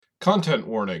Content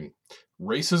warning.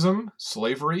 Racism,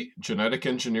 slavery, genetic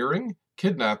engineering,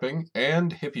 kidnapping,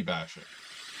 and hippie bashing.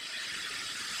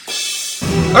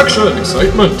 Action,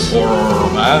 excitement, horror,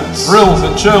 romance, thrills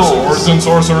and chills, swords and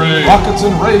sorcery, rockets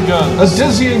and ray guns, a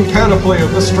dizzying panoply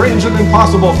of the strange and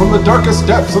impossible from the darkest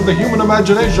depths of the human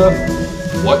imagination.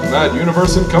 What mad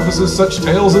universe encompasses such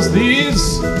tales as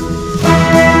these?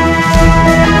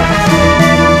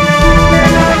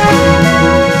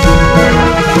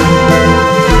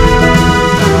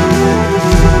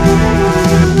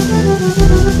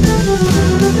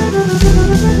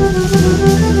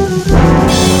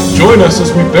 Join us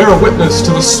as we bear witness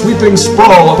to the sweeping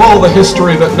sprawl of all the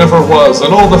history that never was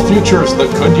and all the futures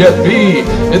that could yet be.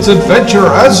 It's adventure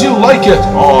as you like it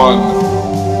on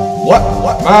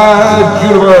What Mad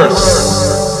Universe?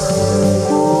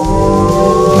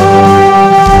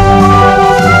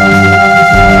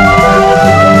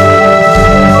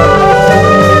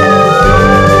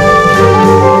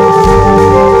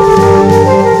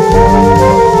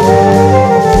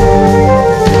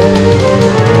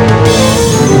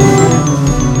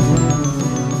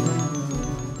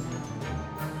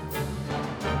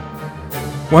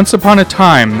 Once upon a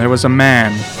time, there was a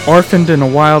man, orphaned in a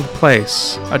wild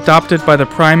place, adopted by the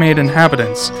primate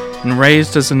inhabitants, and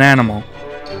raised as an animal.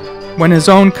 When his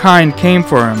own kind came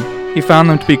for him, he found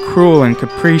them to be cruel and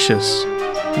capricious.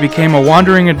 He became a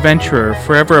wandering adventurer,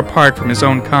 forever apart from his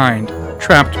own kind,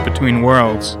 trapped between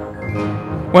worlds.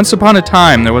 Once upon a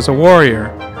time, there was a warrior,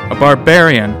 a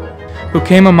barbarian, who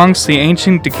came amongst the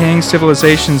ancient decaying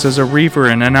civilizations as a reaver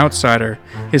and an outsider,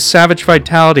 his savage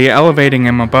vitality elevating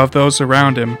him above those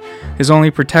around him, his only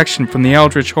protection from the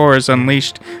eldritch horrors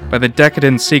unleashed by the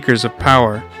decadent seekers of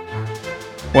power.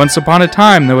 Once upon a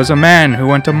time, there was a man who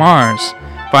went to Mars,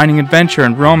 finding adventure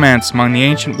and romance among the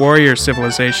ancient warrior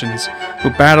civilizations who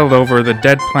battled over the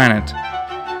dead planet.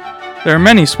 There are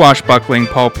many swashbuckling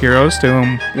pulp heroes to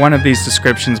whom one of these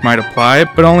descriptions might apply,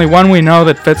 but only one we know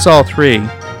that fits all three.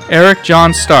 Eric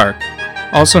John Stark,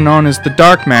 also known as the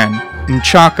Dark Man,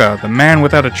 N'Chaka, the Man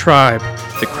Without a Tribe,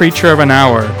 the Creature of an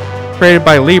Hour, created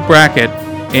by Lee Brackett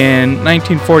in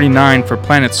 1949 for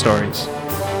Planet Stories.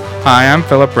 Hi, I'm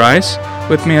Philip Rice.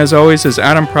 With me as always is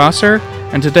Adam Prosser,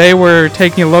 and today we're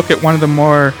taking a look at one of the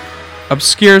more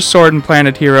obscure Sword and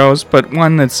Planet heroes, but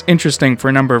one that's interesting for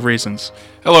a number of reasons.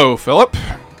 Hello, Philip.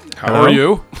 How are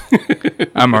you?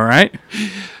 I'm alright.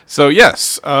 So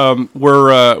yes,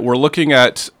 we're looking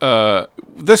at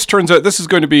this. Turns out this is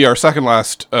going to be our second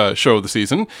last show of the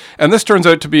season, and this turns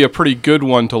out to be a pretty good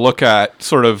one to look at,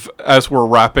 sort of as we're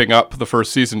wrapping up the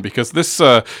first season, because this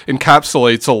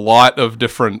encapsulates a lot of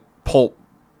different pulp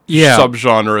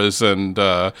subgenres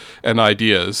and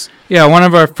ideas. Yeah, one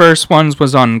of our first ones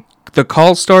was on The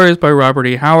Cult Stories by Robert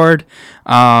E. Howard,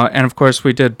 and of course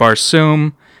we did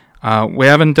Barsoom. We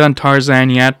haven't done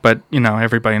Tarzan yet, but,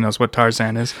 everybody knows what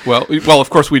Tarzan is. Well, of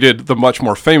course we did the much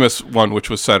more famous one, which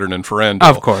was Saturn and Ferrando.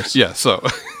 Of course. Yeah, so...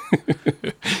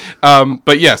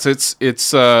 but yes, it's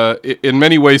in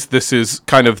many ways this is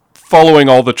kind of following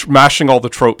mashing all the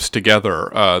tropes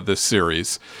together, this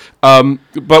series.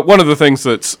 But one of the things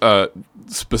that's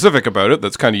specific about it,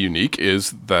 that's kind of unique,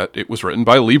 is that it was written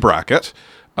by Lee Brackett,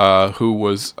 who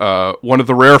was one of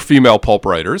the rare female pulp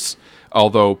writers,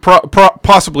 although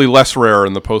possibly less rare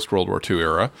in the post-World War II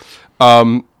era.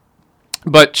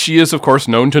 But she is, of course,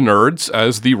 known to nerds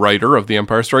as the writer of The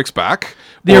Empire Strikes Back.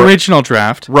 The original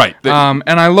draft. Right. And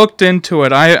I looked into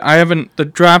it. I haven't... The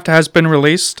draft has been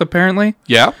released, apparently.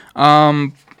 Yeah.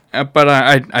 But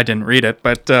I didn't read it,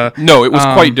 but... no, it was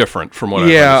quite different from what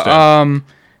I understand.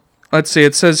 Let's see.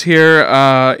 It says here,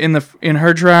 in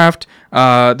her draft,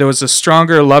 there was a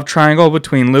stronger love triangle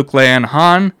between Luke, Leia, and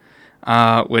Han.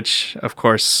 Which, of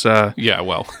course... Yoda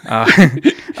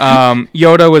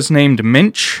was named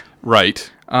Minch.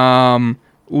 Right.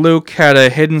 Luke had a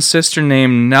hidden sister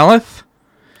named Nelith.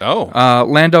 Oh.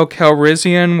 Lando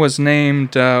Calrissian was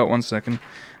named... one second.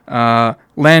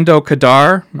 Lando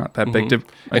Kadar. Not that big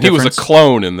and he was a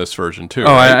clone in this version, too.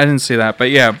 Oh, right? I didn't see that, but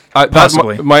yeah,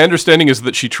 possibly. My understanding is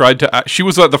that she tried to... she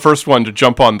was the first one to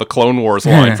jump on the Clone Wars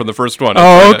line from the first one.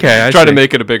 Oh, okay. Try to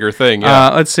make it a bigger thing, yeah.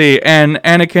 Let's see. And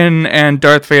Anakin and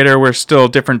Darth Vader were still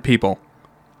different people.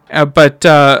 But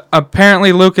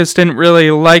apparently Lucas didn't really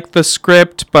like the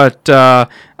script, but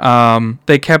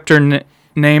they kept her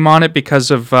name on it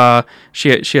because of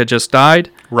she had just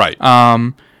died. Right.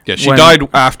 Yeah, she died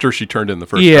after she turned in the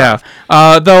first draft.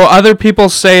 Though other people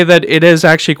say that it is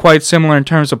actually quite similar in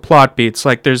terms of plot beats.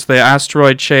 Like there's the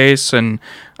asteroid chase and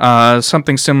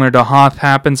something similar to Hoth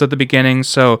happens at the beginning.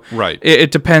 So right.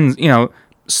 It depends,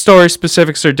 story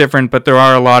specifics are different, but there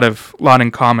are a lot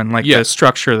in common, like Yeah. the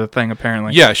structure of the thing,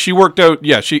 apparently. Yeah, she worked out.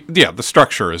 The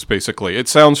structure is basically. It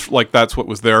sounds like that's what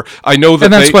was there. I know that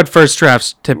And that's what first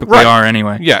drafts typically Right. are,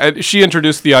 anyway. Yeah, and she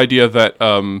introduced the idea that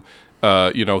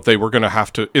they were going to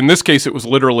have to. In this case, it was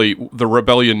literally the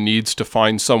rebellion needs to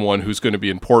find someone who's going to be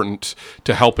important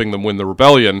to helping them win the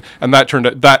rebellion, and that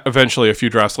eventually a few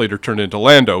drafts later turned into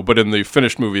Lando. But in the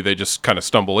finished movie, they just kind of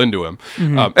stumble into him.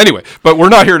 Anyway, but we're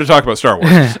not here to talk about Star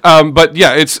Wars. But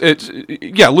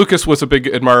yeah, Lucas was a big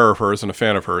admirer of hers and a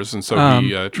fan of hers, and so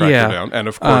he tracked her down. And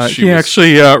of course, he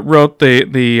actually wrote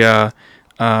the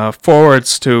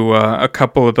forwards to a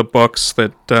couple of the books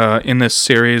that in this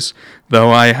series, though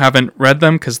I haven't read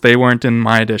them because they weren't in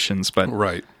my editions. But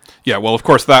right. Yeah, well, of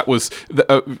course, that was,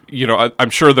 I'm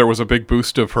sure there was a big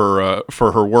boost of her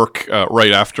for her work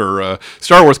right after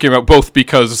Star Wars came out, both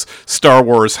because Star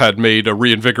Wars had made a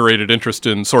reinvigorated interest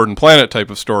in Sword and Planet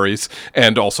type of stories,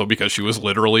 and also because she was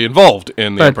literally involved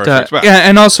in The Empire Strikes Back. Yeah,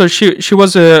 and also she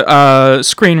was a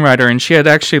screenwriter, and she had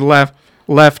actually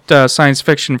left science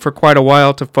fiction for quite a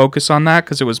while to focus on that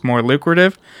because it was more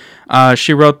lucrative.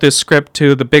 She wrote this script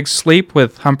to The Big Sleep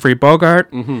with Humphrey Bogart,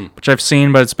 which I've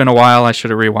seen, but it's been a while. I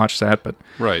should have rewatched that. But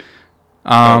right,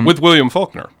 with William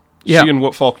Faulkner. Yeah. She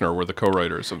and Faulkner were the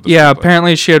co-writers of the Yeah, screenplay.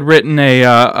 apparently she had written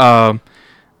a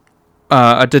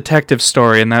detective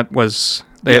story, and that was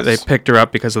they picked her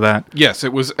up because of that. Yes,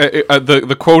 it was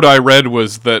the quote I read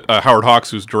was that Howard Hawks,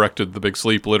 who's directed The Big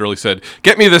Sleep, literally said,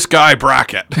 "Get me this guy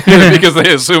Brackett," because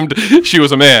they assumed she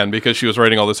was a man because she was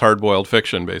writing all this hard-boiled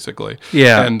fiction, basically.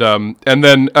 Yeah, and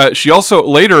then she also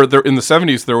later there in the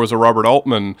 70s there was a Robert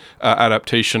Altman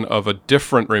adaptation of a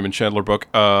different Raymond Chandler book,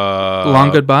 Long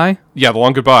Goodbye. Yeah, The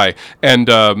Long Goodbye, and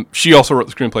she also wrote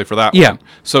the screenplay for that one.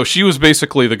 So she was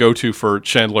basically the go-to for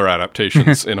Chandler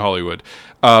adaptations in Hollywood.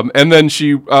 And then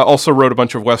she also wrote a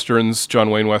bunch of westerns, John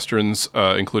Wayne westerns,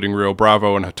 including Rio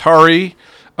Bravo and Hatari,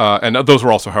 and those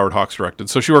were also Howard Hawks directed.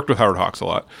 So she worked with Howard Hawks a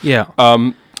lot. Yeah.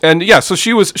 And yeah, so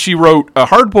she wrote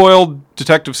hard-boiled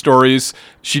detective stories.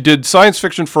 She did science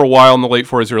fiction for a while in the late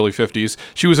 40s, early 50s.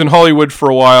 She was in Hollywood for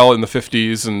a while in the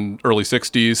 50s and early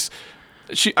 60s.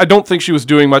 I don't think she was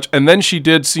doing much, and then she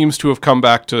seems to have come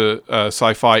back to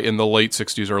sci-fi in the late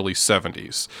 60s, early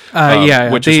 70s.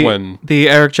 Which is when the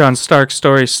Eric John Stark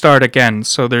stories start again,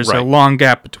 so there's a long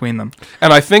gap between them.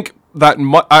 And I think that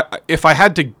if I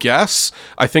had to guess,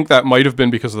 I think that might have been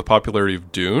because of the popularity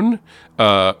of Dune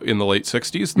in the late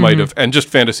 60s, might have, and just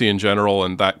fantasy in general,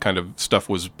 and that kind of stuff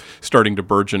was starting to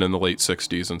burgeon in the late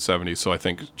 60s and 70s, so I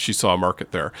think she saw a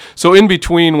market there. So in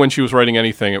between, when she was writing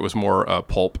anything, it was more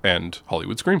pulp and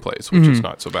Hollywood screenplays, which is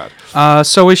not so bad.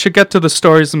 So we should get to the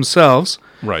stories themselves.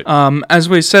 Right. As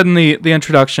we said in the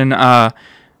introduction,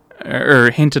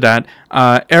 or hinted at,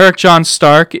 Eric John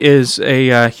Stark is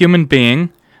a human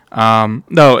being, an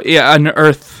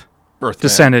Earth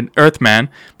descended Earthman,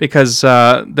 because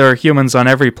there are humans on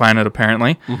every planet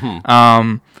apparently.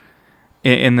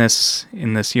 In this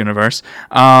universe.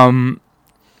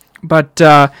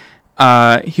 But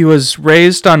he was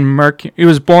raised on Mercury. He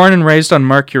was born and raised on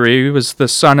Mercury. He was the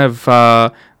son of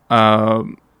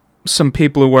some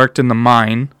people who worked in the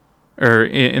mine, or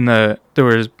there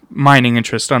was mining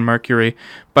interest on Mercury,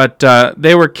 but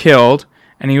they were killed,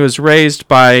 and he was raised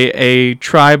by a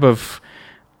tribe of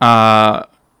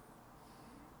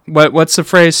what's the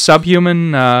phrase?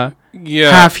 Subhuman,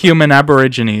 half-human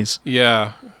Aborigines.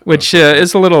 Yeah. Which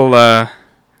is a little,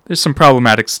 there's some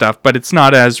problematic stuff, but it's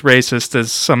not as racist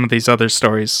as some of these other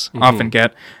stories often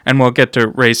get, and we'll get to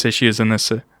race issues in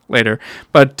this later.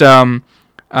 But,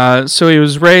 so he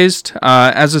was raised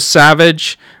as a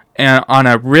savage on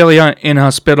a really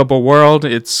inhospitable world.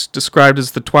 It's described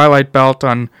as the Twilight Belt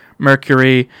on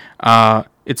Mercury.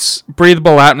 It's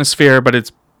breathable atmosphere, but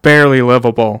it's barely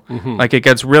livable. Like, it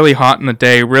gets really hot in the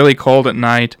day, really cold at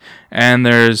night, and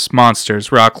there's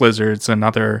monsters, rock lizards, and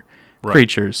other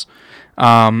creatures.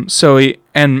 So he,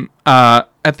 and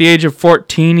at the age of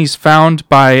 14, he's found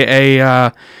by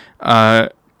a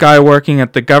guy working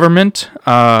at the government.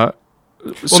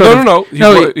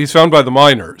 He's found by the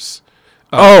miners.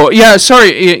 That's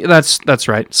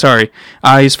right. Sorry.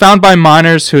 He's found by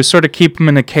miners who sort of keep him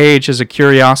in a cage as a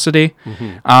curiosity.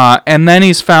 And then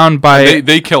he's found by...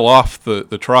 They kill off the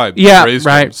tribe that raised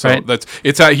him. So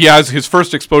he has his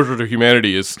first exposure to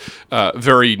humanity is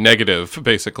very negative,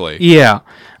 basically. Yeah.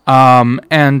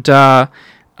 So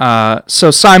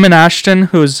Simon Ashton,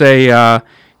 who's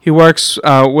he works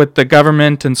with the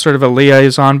government and sort of a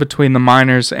liaison between the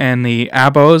miners and the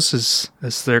Abos,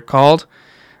 as they're called.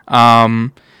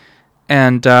 Simon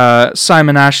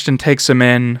Ashton takes him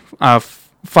in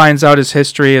finds out his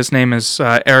history. His name is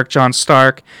Eric John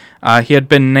Stark. He had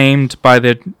been named by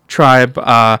the tribe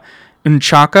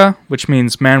Unchaka, which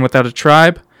means man without a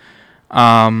tribe.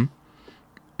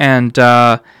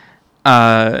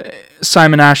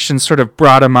 Simon Ashton sort of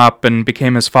brought him up and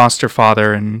became his foster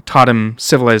father and taught him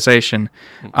civilization.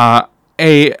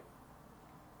 A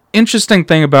interesting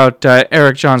thing about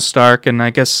Eric John Stark, and I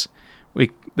guess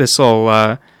this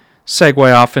will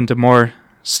segue off into more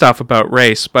stuff about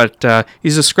race, but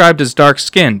he's described as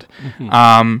dark-skinned.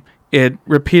 It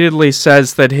repeatedly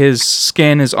says that his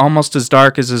skin is almost as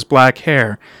dark as his black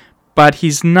hair, but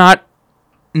he's not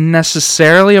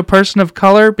necessarily a person of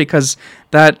color because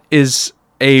that is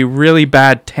a really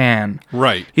bad tan.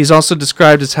 Right. He's also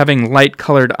described as having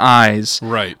light-colored eyes.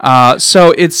 Right.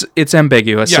 So it's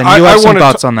ambiguous, and you I have some wanna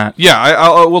thoughts on that.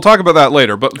 Yeah, we'll talk about that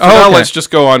later. But for now, let's just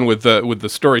go on with the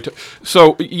story.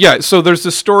 So there's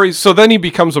this story. So then he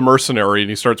becomes a mercenary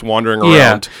and he starts wandering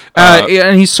around.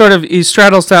 And he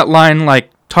straddles that line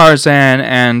like Tarzan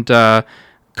and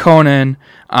Conan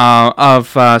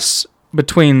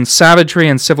between savagery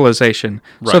and civilization.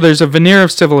 Right. So there's a veneer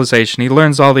of civilization. He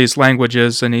learns all these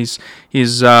languages, and he's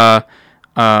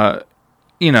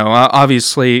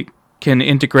obviously can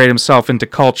integrate himself into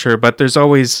culture, but there's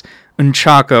always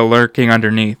Unchaka lurking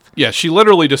underneath. Yeah, she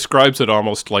literally describes it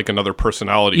almost like another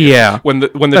personality. Yeah. When the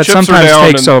that chips sometimes are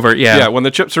down takes over, yeah. When the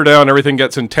chips are down, everything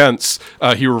gets intense.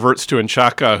 He reverts to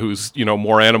Unchaka, who's,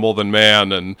 more animal than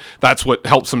man, and that's what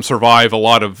helps him survive a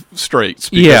lot of straits.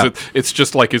 Because it's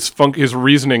just like his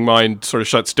reasoning mind sort of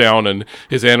shuts down and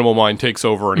his animal mind takes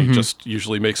over, and he just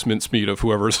usually makes mincemeat of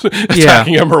whoever's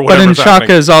attacking him or whatever. But Unchaka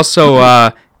is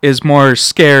also is more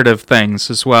scared of things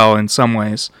as well in some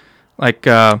ways. Like,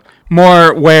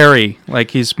 more wary, like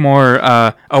he's more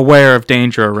aware of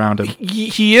danger around him.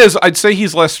 He is. I'd say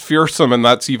he's less fearsome, and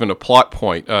that's even a plot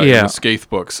point in the Skaith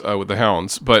books with the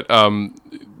hounds. But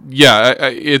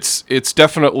it's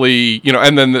definitely,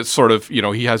 and then it's sort of,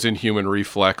 he has inhuman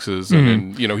reflexes,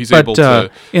 and he's able to.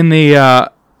 In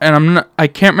the and I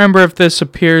can't remember if this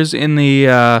appears in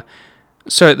the.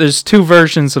 So there's two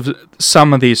versions of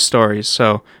some of these stories.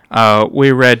 So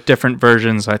we read different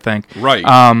versions, I think.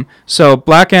 Right. So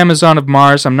Black Amazon of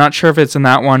Mars, I'm not sure if it's in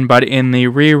that one, but in the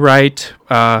rewrite,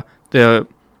 the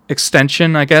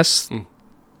extension, I guess,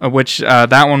 which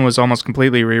that one was almost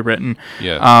completely rewritten.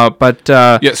 Yeah.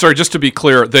 Sorry, just to be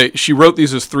clear, she wrote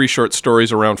these as 3 short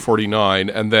stories around 49,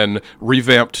 and then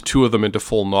revamped 2 of them into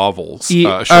full novels a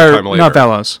short time later.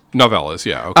 Novellas,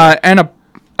 yeah. Okay.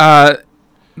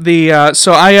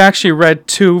 So I actually read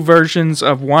 2 versions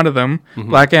of one of them,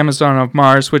 Black Amazon of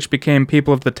Mars, which became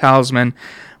People of the Talisman.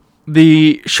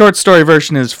 The short story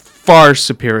version is far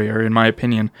superior, in my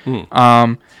opinion.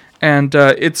 And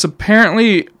it's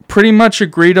apparently pretty much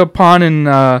agreed upon in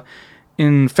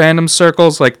fandom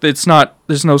circles. Like,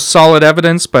 there's no solid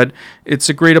evidence, but it's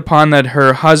agreed upon that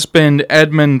her husband,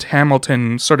 Edmund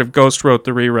Hamilton, sort of ghost wrote the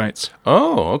rewrites.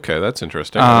 Oh, okay, that's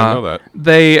interesting. I didn't know that.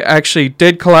 They actually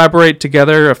did collaborate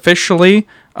together officially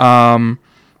on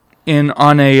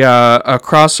a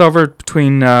crossover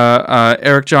between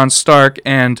Eric John Stark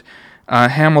and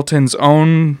Hamilton's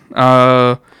own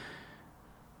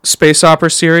space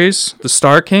opera series, The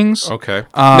Star Kings. Okay.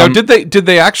 Now, did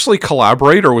they actually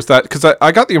collaborate, or was that because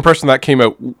I got the impression that came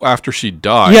out after she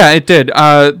died? Yeah, it did.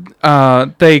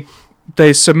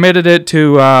 They submitted it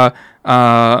to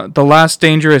The Last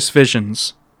Dangerous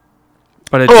Visions,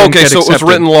 but it didn't get accepted. So it was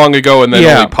written long ago and then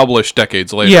only published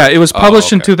decades later. Yeah, it was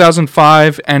published in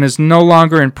 2005 and is no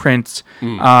longer in print.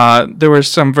 There were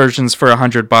some versions for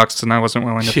 $100, and I wasn't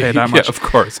willing to pay that much. Yeah, of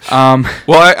course.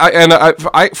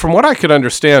 I from what I could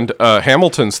understand,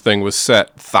 Hamilton's thing was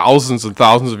set thousands and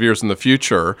thousands of years in the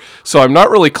future. So I'm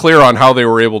not really clear on how they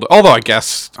were able to. Although I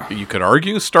guess you could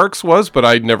argue Stark's was, but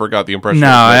I never got the impression.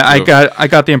 No, I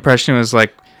got the impression it was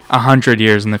like 100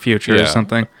 years in the future or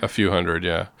something. A few hundred,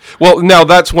 yeah. Well, now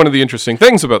that's one of the interesting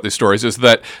things about these stories is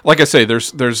that, like I say,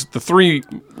 there's the 3.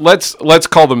 Let's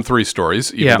call them 3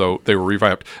 stories, even though they were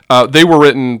revamped. They were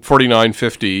written 49,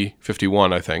 50,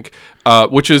 51, I think.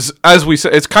 Which is, as we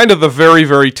said, it's kind of the very,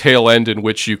 very tail end in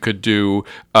which you could do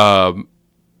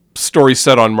stories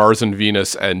set on Mars and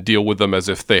Venus and deal with them as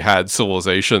if they had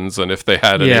civilizations and if they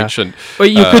had an ancient.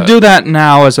 But you could do that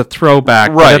now as a throwback.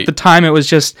 Right. But at the time, it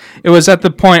was at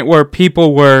the point where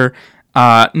people were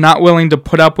not willing to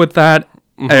put up with that,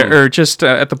 or just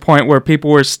at the point where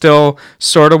people were still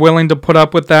sort of willing to put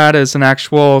up with that as an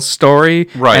actual story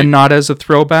and not as a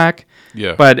throwback.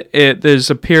 Yeah. But there's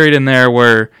a period in there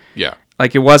where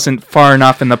like it wasn't far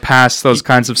enough in the past, those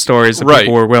kinds of stories that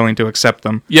people were willing to accept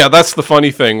them. Yeah, that's the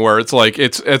funny thing where it's like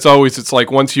it's always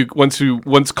like once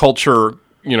culture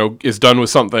is done with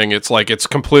something, it's like it's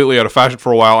completely out of fashion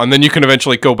for a while, and then you can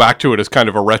eventually go back to it as kind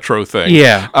of a retro thing.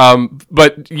 Yeah.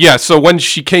 But yeah, so when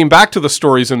she came back to the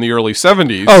stories in the early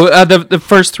 70s... the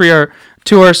first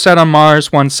two are set on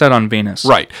Mars, one set on Venus.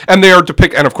 Right. And they are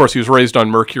depicted, and of course he was raised on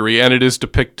Mercury, and it is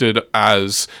depicted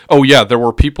as, there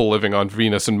were people living on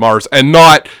Venus and Mars, and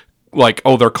not like,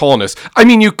 they're colonists. I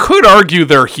mean, you could argue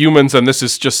they're humans, and this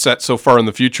is just set so far in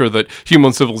the future that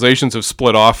human civilizations have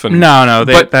split off. And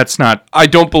that's not... I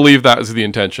don't believe that is the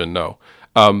intention, no.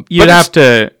 You'd have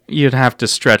to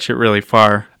stretch it really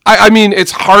far. I mean,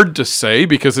 it's hard to say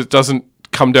because it doesn't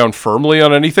come down firmly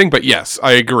on anything, but yes,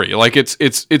 I agree. Like it's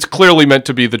clearly meant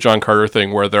to be the John Carter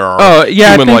thing where there are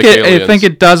human-like aliens. I think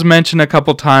it does mention a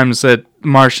couple times that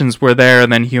Martians were there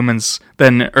and then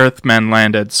Earthmen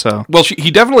landed. So he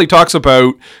definitely talks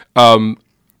about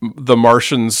the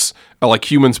Martians, like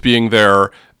humans being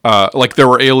there. Like there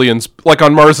were aliens, like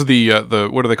on Mars, the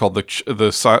what are they called,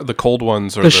 the cold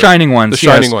ones or the shining ones, the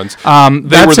shining ones.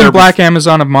 That's in Black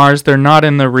Amazon of Mars. They're not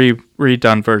in the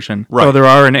redone version, right? So there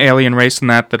are an alien race in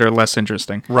that are less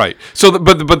interesting, right? So,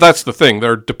 but that's the thing.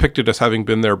 They're depicted as having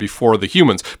been there before the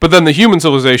humans. But then the human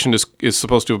civilization is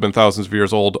supposed to have been thousands of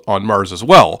years old on Mars as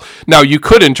well. Now you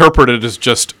could interpret it as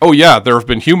just, there have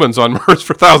been humans on Mars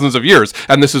for thousands of years,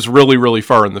 and this is really, really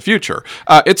far in the future.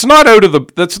 It's not out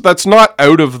of that's not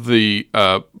out of the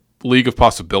league of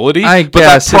possibility. I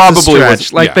guess that probably was,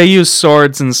 they use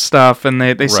swords and stuff, and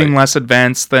they seem less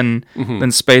advanced than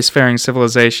spacefaring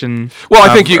civilization. Well,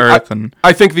 I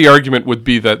think the argument would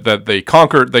be that they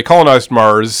colonized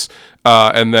Mars.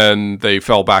 And then they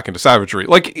fell back into savagery.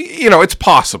 Like, it's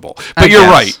possible. But you're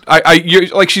right.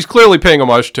 You're she's clearly paying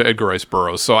homage to Edgar Rice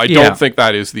Burroughs, so I don't think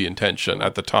that is the intention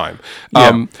at the time.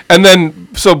 Yeah.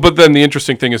 But then the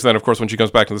interesting thing is then, of course, when she comes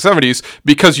back in the 70s,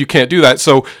 because you can't do that,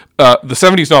 so the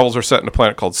 70s novels are set in a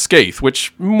planet called Skaith,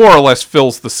 which more or less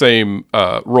fills the same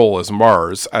role as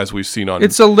Mars, as we've seen on...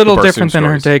 It's a little different than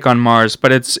her take on Mars,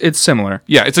 but it's similar.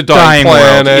 Yeah, it's a dying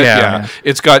planet. Yeah.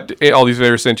 It's got all these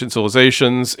various ancient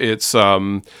civilizations. It's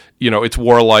it's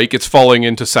warlike, it's falling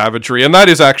into savagery, and that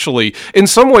is actually, in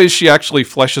some ways, she actually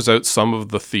fleshes out some of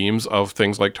the themes of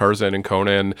things like Tarzan and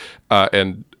Conan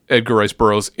and Edgar Rice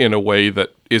Burroughs in a way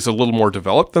that is a little more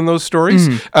developed than those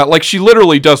stories. She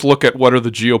literally does look at what are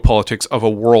the geopolitics of a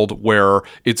world where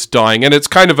it's dying, and it's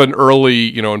kind of an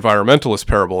early, environmentalist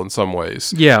parable in some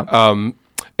ways. Yeah.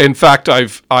 In fact,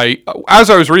 as I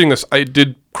was reading this, I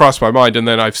did cross my mind, and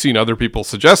then I've seen other people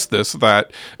suggest this,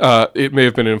 that it may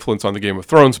have been an influence on the Game of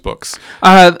Thrones books.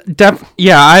 I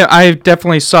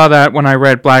definitely saw that when I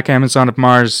read Black Amazon of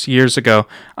Mars years ago.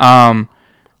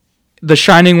 The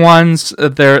Shining Ones,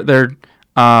 they're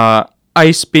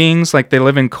ice beings, like they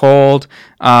live in cold.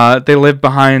 They live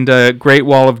behind a great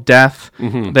wall of death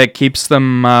that keeps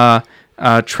them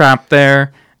trapped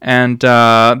there, and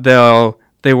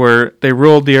they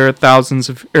ruled the Earth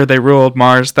they ruled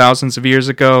Mars thousands of years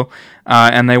ago,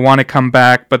 and they want to come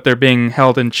back, but they're being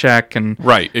held in check. And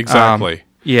right, exactly.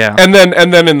 Yeah. And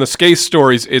then in the Skaith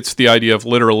stories, it's the idea of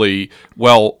literally,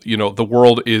 the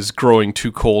world is growing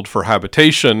too cold for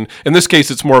habitation. In this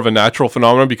case, it's more of a natural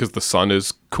phenomenon because the sun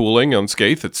is cooling on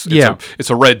Skaith. It's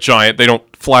a red giant. They don't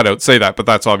flat out say that, but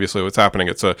that's obviously what's happening.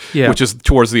 Which is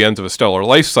towards the end of a stellar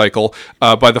life cycle.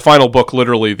 By the final book,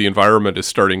 literally the environment is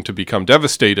starting to become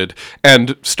devastated,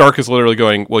 and Stark is literally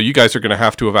going, well, you guys are going to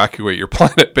have to evacuate your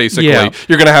planet, basically. Yeah.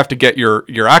 You're going to have to get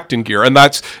your act in gear, and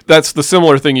that's the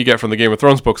similar thing you get from the Game of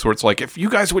Thrones books, where it's like, if you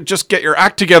guys would just get your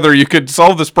act together, you could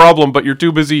solve this problem, but you're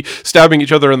too busy stabbing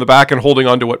each other in the back and holding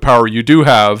on to what power you do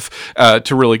have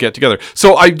to really get together.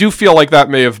 So I do feel like that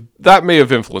may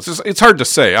have influenced. It's hard to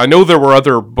say. I know there were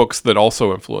other books that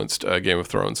also influenced Game of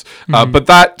Thrones, but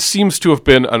that seems to have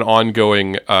been an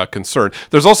ongoing concern.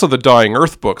 There's also the Dying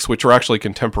Earth books, which are actually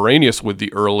contemporaneous with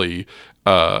the early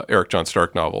Eric John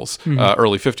Stark novels,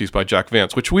 early 50s by Jack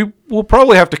Vance, which we will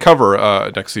probably have to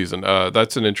cover next season.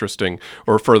 That's an interesting,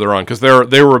 or further on, because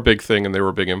they were a big thing and they were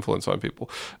a big influence on people.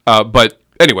 But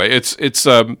anyway, it's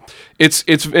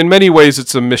in many ways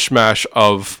it's a mishmash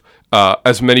of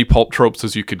as many pulp tropes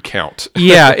as you could count.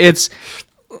 Yeah, it's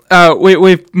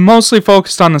we've mostly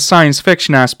focused on the science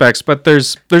fiction aspects, but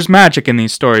there's magic in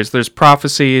these stories. There's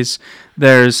prophecies.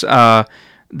 There's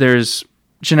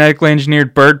genetically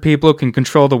engineered bird people who can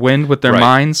control the wind with their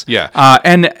minds. Yeah,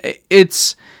 and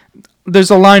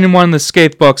there's a line in one of the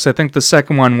Skaith books, I think the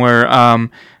second one, where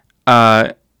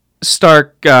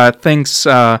Stark thinks.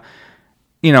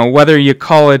 Whether you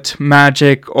call it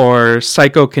magic or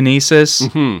psychokinesis,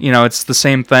 it's the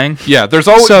same thing. Yeah, there's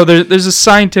always... So there's a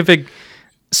scientific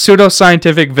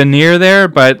pseudoscientific veneer there,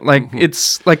 but like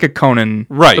it's like a Conan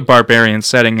Right. the Barbarian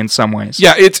setting in some ways.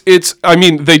 Yeah, it's. I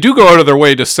mean, they do go out of their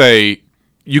way to say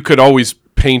you could always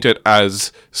paint it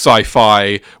as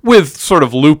sci-fi with sort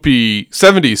of loopy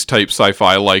 70s type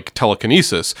sci-fi like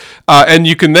telekinesis, and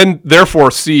you can then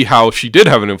therefore see how she did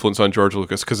have an influence on George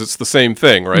Lucas, because it's the same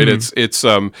thing, right?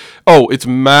 It's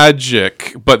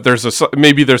magic, but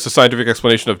maybe there's a scientific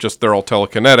explanation of just they're all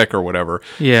telekinetic or whatever.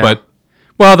 Yeah. But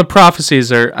well, the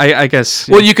prophecies are, I guess.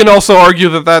 well, you can also argue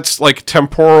that that's like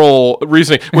temporal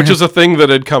reasoning, which is a thing that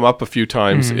had come up a few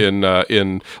times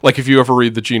in like if you ever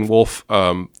read the Gene Wolfe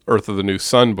Earth of the New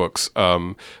Sun books,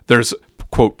 there's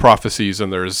quote prophecies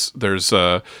and there's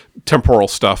temporal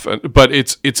stuff, but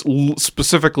it's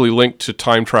specifically linked to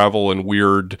time travel and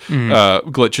weird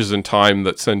glitches in time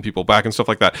that send people back and stuff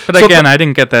like that. But again, I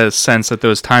didn't get the sense that there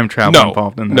was time travel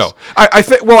involved in this. No,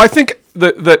 I think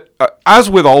that as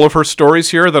with all of her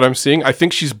stories here that I'm seeing, I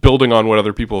think she's building on what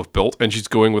other people have built, and she's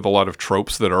going with a lot of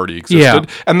tropes that already existed.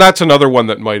 Yeah. And that's another one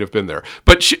that might have been there.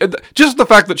 But just the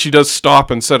fact that she does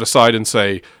stop and set aside and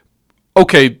say,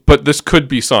 okay, but this could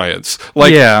be science,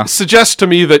 like, suggests to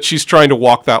me that she's trying to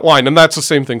walk that line. And that's the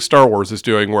same thing Star Wars is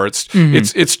doing, where it's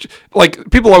like,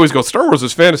 people always go, Star Wars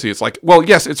is fantasy. It's like, well,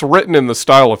 yes, it's written in the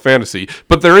style of fantasy,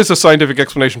 but there is a scientific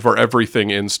explanation for everything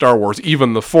in Star Wars.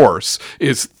 Even the Force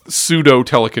is pseudo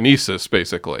telekinesis,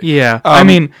 basically. Yeah. I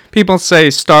mean, people say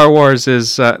Star Wars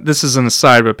is, this is an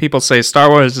aside, but people say Star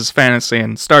Wars is fantasy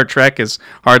and Star Trek is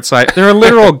hard sci. There are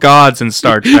literal gods in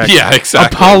Star Trek. Yeah,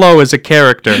 exactly. Apollo is a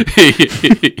character.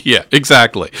 Yeah,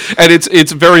 exactly. And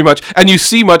it's very much, and you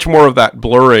see much more of that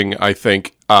blurring, I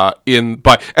think, and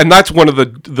that's one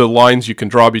of the lines you can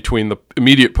draw between the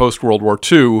immediate post World War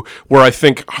II, where I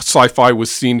think sci-fi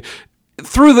was seen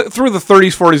through the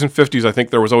 30s, 40s, and 50s. I think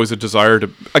there was always a desire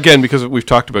to, again, because we've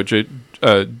talked about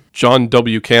John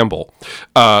W. Campbell,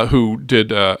 who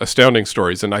did Astounding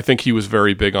Stories, and I think he was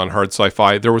very big on hard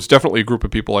sci-fi. There was definitely a group of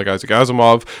people like Isaac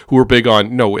Asimov who were big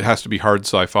on, no, it has to be hard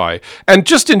sci-fi. And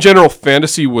just in general,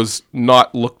 fantasy was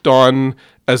not looked on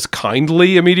as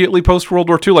kindly immediately post-World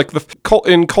War II. Like,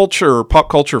 in culture, pop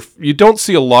culture, you don't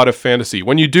see a lot of fantasy.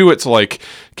 When you do, it's like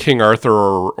King Arthur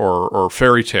or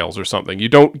fairy tales or something. You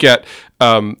don't get,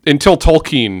 until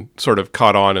Tolkien sort of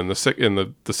caught on in the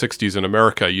 60s in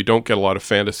America, you don't get a lot of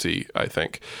fantasy, I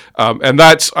think. And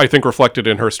that's, I think, reflected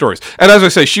in her stories. And as I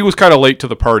say, she was kind of late to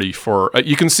the party for,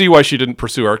 you can see why she didn't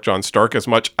pursue Eric John Stark as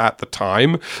much at the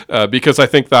time, because I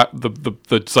think that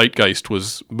the zeitgeist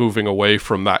was moving away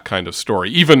from that kind of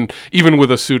story. Even with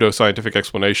a pseudo-scientific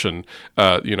explanation,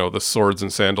 the swords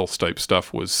and sandals type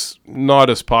stuff was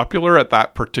not as popular at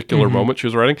that particular moment she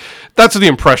was writing. That's the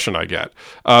impression I get.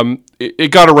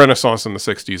 It got a renaissance in the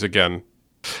 60s again.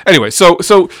 Anyway,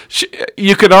 so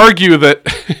you could argue that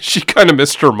she kind of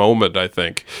missed her moment, I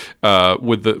think,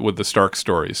 with the Stark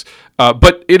stories.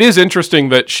 But it is interesting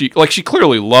that she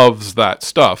clearly loves that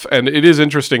stuff, and it is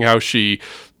interesting how she,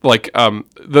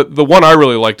 the one I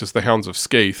really liked is the Hounds of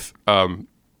Skaith,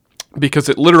 because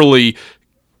it literally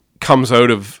comes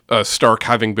out of Stark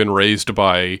having been raised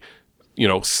by,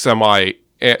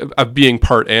 being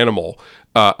part animal.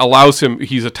 Allows him,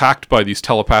 he's attacked by these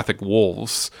telepathic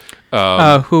wolves.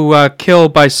 Who kill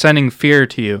by sending fear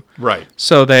to you. Right.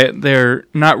 So they're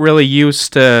not really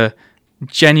used to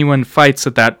genuine fights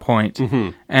at that point.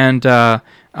 And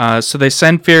so they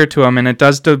send fear to him, and it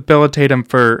does debilitate him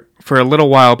for a little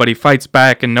while, but he fights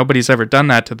back, and nobody's ever done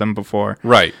that to them before.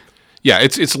 Right. Yeah,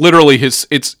 it's literally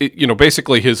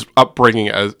basically his upbringing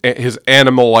as his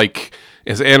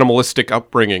animalistic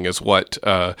upbringing is what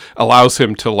allows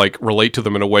him to relate to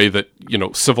them in a way that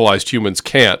civilized humans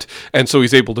can't, and so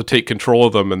he's able to take control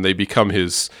of them, and they become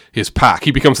his pack. He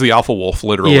becomes the alpha wolf,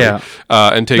 literally. Yeah.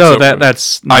 And takes over.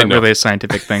 That's not really a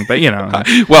scientific thing, but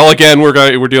well, again, we're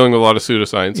dealing with a lot of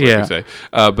pseudoscience, like we say.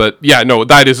 But yeah, no,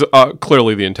 that is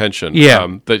clearly the intention.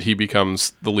 Yeah. That he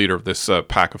becomes the leader of this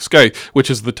pack of Skaith, which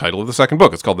is the title of the second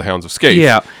book. It's called The Hounds of Skaith.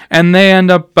 Yeah, and they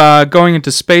end up going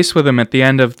into space with him at the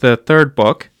end of the third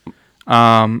book,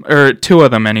 or two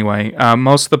of them anyway.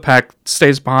 Most of the pack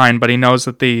stays behind, but he knows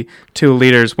that the two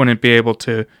leaders wouldn't be able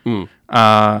to,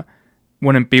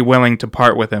 wouldn't be willing to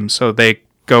part with him, so they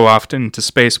go off into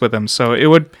space with him. So it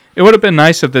would have been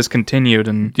nice if this continued,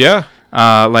 and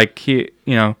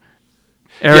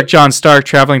Eric John Stark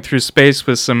traveling through space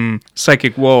with some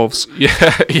psychic wolves.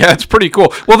 Yeah, it's pretty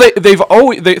cool. Well, they've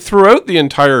always throughout the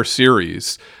entire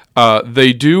series,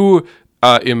 they do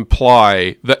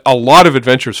imply that a lot of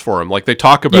adventures for him. Like they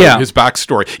talk about his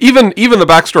backstory. Even the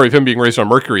backstory of him being raised on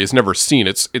Mercury is never seen.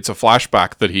 It's a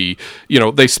flashback that he,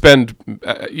 they spend,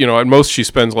 at most she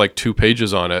spends like 2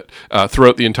 pages on it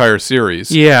throughout the entire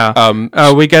series. Yeah.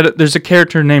 We get it. There's a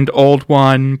character named Old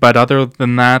One, but other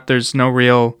than that, there's no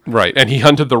real... Right. And he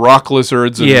hunted the rock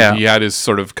lizards, and he had his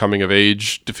sort of coming of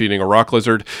age defeating a rock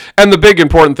lizard. And the big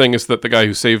important thing is that the guy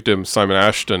who saved him, Simon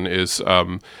Ashton, is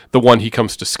the one he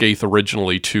comes to Skaith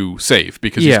originally to save,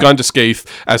 because he's gone to Skaith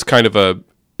as kind of a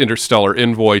interstellar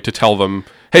envoy to tell them,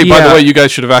 hey, by the way, you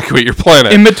guys should evacuate your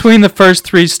planet. In between the first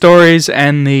 3 stories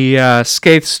and the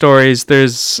Skaith stories,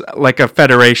 there's like a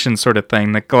Federation sort of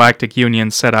thing, the Galactic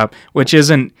Union set up, which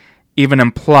isn't even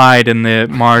implied in the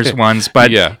Mars ones,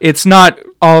 but it's not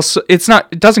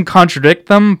it doesn't contradict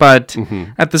them, but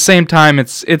at the same time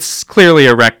it's clearly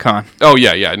a retcon. Oh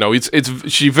yeah, no,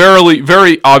 she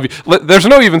very obvious. There's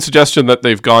no even suggestion that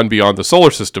they've gone beyond the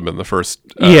solar system in the first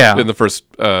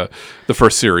the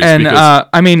first series. And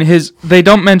they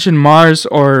don't mention Mars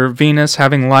or Venus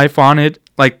having life on it.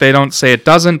 Like they don't say it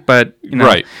doesn't, but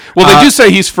right. Well, they do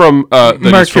say he's from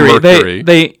Mercury. He's from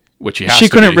Mercury. Which she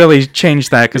couldn't really change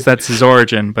that because that's his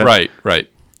origin. But right.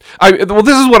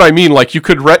 This is what I mean. Like, you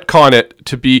could retcon it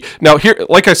to be... Now, here,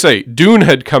 like I say, Dune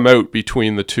had come out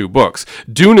between the 2 books.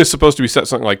 Dune is supposed to be set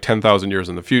something like 10,000 years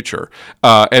in the future.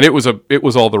 And it was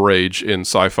all the rage in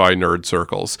sci-fi nerd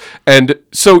circles. And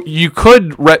so you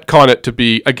could retcon it to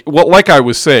be... Well, like I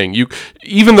was saying,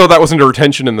 even though that wasn't her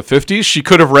intention in the 50s, she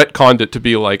could have retconned it to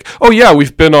be like, oh yeah,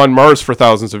 we've been on Mars for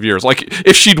thousands of years. Like,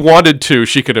 if she'd wanted to,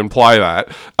 she could imply that.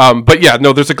 But yeah,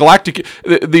 no, there's a galactic...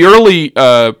 The early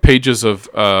pages of...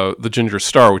 The Ginger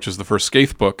Star, which is the first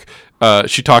Skaith book,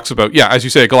 she talks about, as you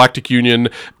say, a galactic union.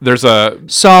 There's a...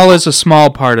 Sol is a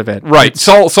small part of it. Right.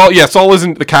 Sol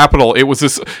isn't the capital. It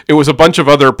was a bunch of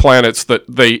other planets that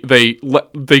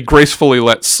they gracefully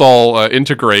let Sol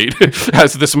integrate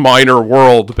as this minor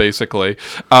world, basically.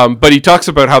 But he talks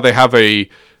about how they have a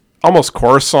almost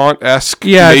Coruscant-esque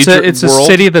it's a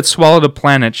city that swallowed a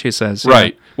planet, she says.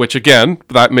 Right. Which, again,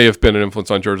 that may have been an influence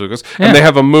on George Lucas. Yeah. And they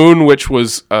have a moon, which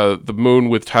was the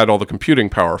moon had all the computing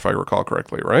power, if I recall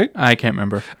correctly, right? I can't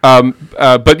remember.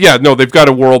 But yeah, no, they've got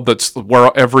a world that's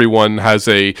where everyone has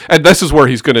a... And this is where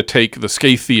he's going to take the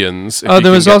Skathians.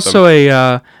 There was also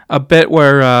a bit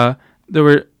where there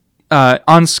were...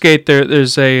 on Skate,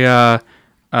 there's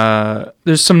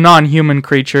some non-human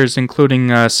creatures,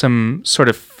 including some sort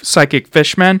of psychic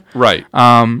fishmen. Right.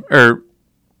 Or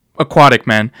aquatic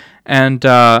men. And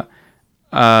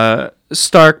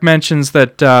Stark mentions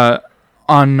that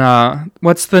on...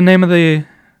 what's the name of the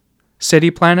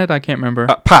city planet? I can't remember.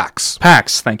 Pax.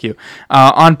 Pax, thank you.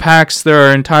 On Pax, there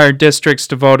are entire districts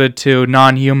devoted to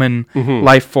non-human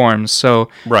life forms. So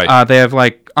they have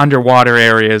like underwater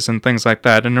areas and things like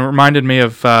that. And it reminded me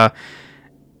of...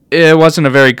 it wasn't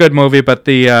a very good movie, but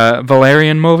the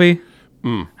Valerian movie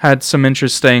had some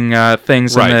interesting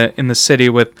things in the city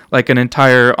with like an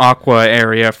entire aqua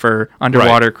area for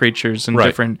underwater creatures and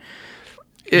different...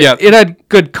 It had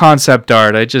good concept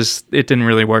art. It didn't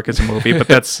really work as a movie, but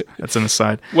that's an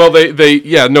aside. Well,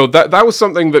 that was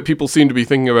something that people seem to be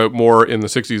thinking about more in the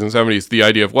 60s and 70s, the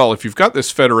idea of, well, if you've got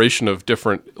this federation of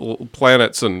different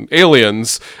planets and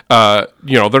aliens, they're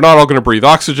not all going to breathe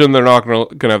oxygen, they're not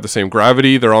going to have the same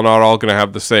gravity, they're not all going to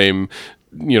have the same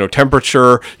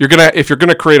temperature. If you're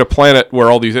gonna create a planet where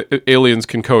all these aliens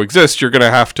can coexist, you're gonna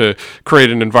have to create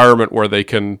an environment where they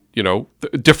can,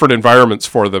 different environments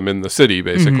for them in the city,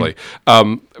 basically.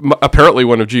 Apparently,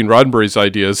 one of Gene Roddenberry's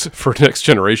ideas for Next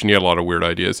Generation, he had a lot of weird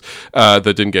ideas that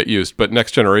didn't get used. But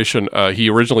Next Generation, he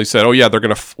originally said, "Oh yeah, they're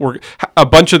gonna a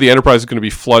bunch of the Enterprise is going to be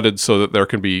flooded so that there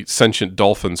can be sentient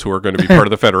dolphins who are going to be part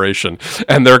of the Federation,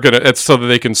 and it's so that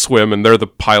they can swim, and they're the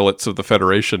pilots of the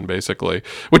Federation, basically."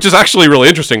 Which is actually really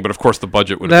interesting, but of course the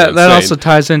budget would have been insane. That also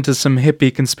ties into some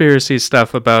hippie conspiracy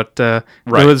stuff about there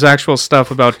was actual stuff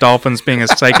about dolphins being a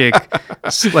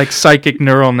psychic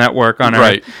neural network on Earth.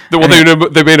 Right. Well,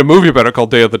 they made a movie about it called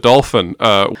Day of the Dolphin.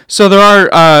 So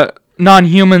there are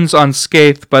non-humans on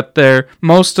Skaith, but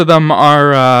most of them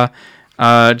are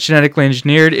genetically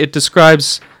engineered. It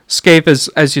describes Skaith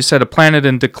as you said, a planet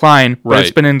in decline, but it's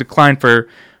been in decline for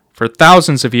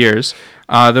thousands of years.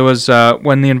 There was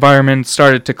when the environment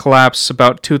started to collapse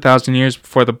about 2,000 years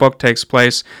before the book takes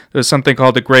place. There was something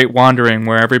called the Great Wandering,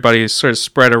 where everybody is sort of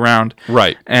spread around.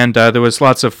 Right. And there was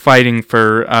lots of fighting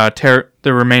for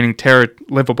the remaining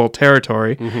livable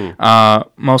territory,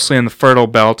 mostly in the Fertile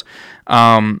Belt.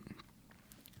 And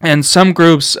some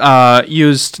groups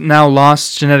used now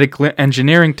lost genetic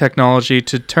engineering technology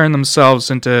to turn themselves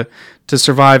to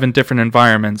survive in different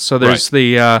environments. So there's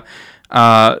the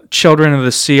children of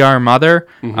the CR mother,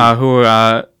 who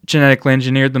genetically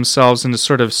engineered themselves into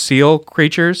sort of seal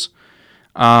creatures,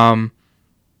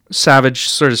 savage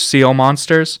sort of seal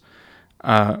monsters.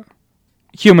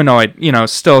 Humanoid,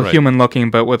 still human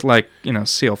looking, but with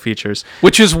seal features.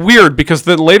 Which is weird because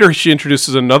then later she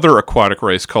introduces another aquatic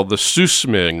race called the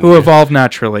Susming, who evolved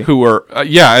naturally. Who are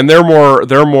and they're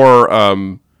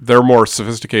more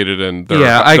sophisticated and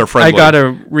they're friendly. I got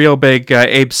a real big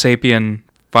Abe Sapien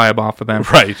vibe off of them.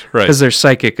 Right. Because they're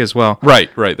psychic as well. Right.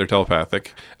 They're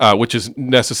telepathic, which is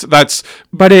necessary.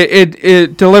 But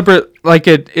it deliberate,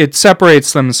 it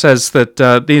separates them, says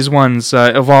that these ones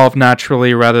evolve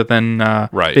naturally rather than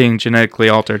being genetically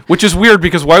altered. Which is weird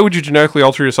because why would you genetically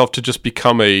alter yourself to just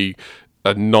become a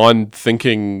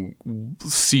non-thinking,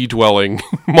 sea-dwelling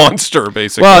monster,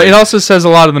 basically? Well, it also says a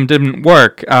lot of them didn't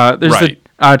work. There's the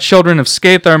children of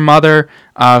Skaith, our mother,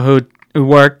 who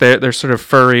work. They're sort of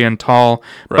furry and tall.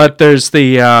 Right. But there's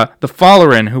the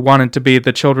Fallerin, who wanted to be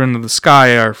the children of the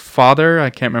sky. Our father, I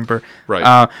can't remember.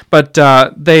 Right. But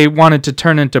they wanted to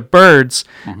turn into birds,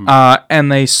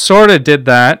 and they sort of did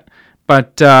that,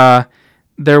 but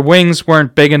their wings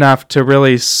weren't big enough to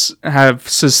really have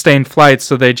sustained flight,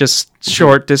 so they just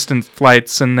short distance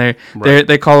flights, and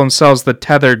they call themselves the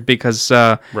tethered because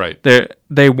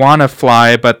they want to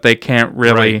fly, but they can't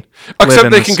really. Except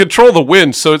they can control the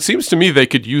wind, so it seems to me they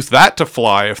could use that to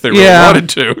fly if they really wanted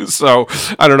to. So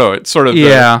I don't know. It's sort of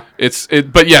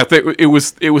it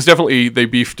was definitely they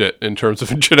beefed it in terms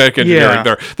of genetic engineering.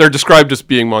 They're described as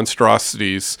being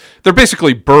monstrosities. They're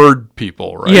basically bird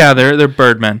people, right? Yeah, they're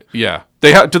birdmen. Yeah.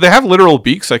 Do they have literal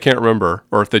beaks? I can't remember,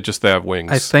 or if they have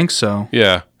wings. I think so.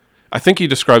 Yeah. I think he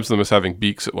describes them as having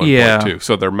beaks at one point, too.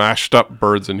 So they're mashed up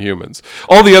birds and humans.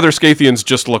 All the other Scathians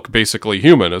just look basically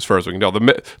human, as far as we can tell.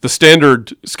 The standard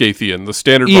Scathian, the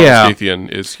standard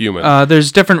Scathian is human.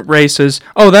 There's different races.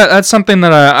 Oh, that's something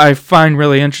that I find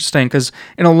really interesting, because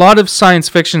in a lot of science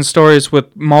fiction stories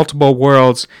with multiple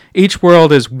worlds, each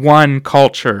world is one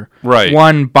culture. Right.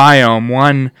 One biome,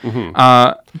 one...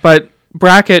 but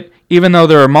Bracket, even though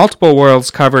there are multiple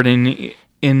worlds covered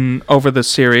in over the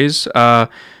series...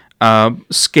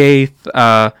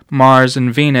 Skaith, Mars,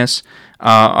 and Venus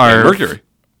are... And Mercury.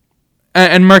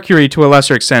 And Mercury to a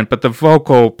lesser extent, but the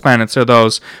vocal planets are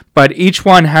those. But each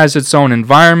one has its own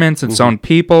environments, its own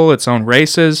people, its own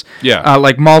races. Yeah.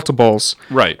 Like multiples.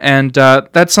 Right. And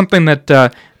that's something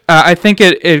that I think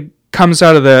it comes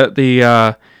out of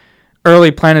the early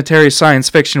planetary science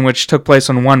fiction, which took place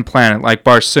on one planet, like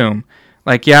Barsoom.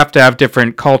 Like, you have to have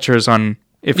different cultures on...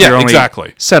 If you're only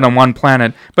set on one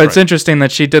planet. But it's interesting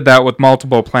that she did that with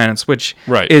multiple planets, which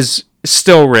is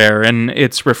still rare, and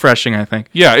it's refreshing, I think.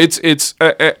 Yeah, it's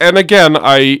and again,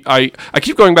 I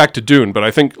keep going back to Dune, but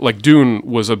I think Dune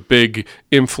was a big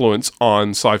influence on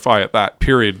sci-fi at that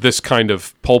period, this kind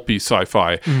of pulpy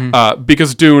sci-fi,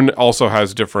 because Dune also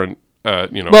has different...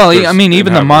 Well, I mean,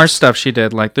 even the Mars stuff she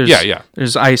did,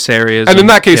 there's ice areas. And in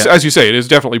that case, as you say, it is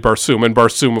definitely Barsoom. And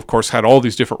Barsoom, of course, had all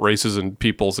these different races and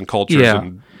peoples and cultures. Yeah.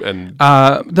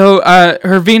 Though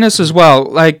her Venus as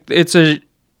well,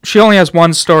 she only has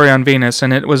one story on Venus,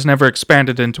 and it was never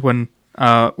expanded into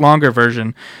a longer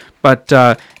version. But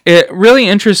it really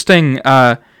interesting...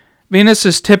 Venus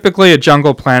is typically a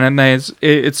jungle planet, and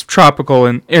it's tropical,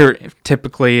 and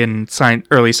typically in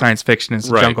early science fiction, it's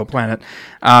a jungle planet.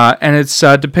 And it's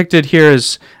depicted here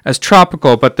as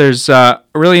tropical, but there's a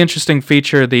really interesting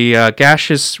feature, the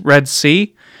gaseous Red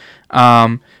Sea,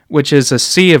 which is a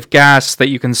sea of gas that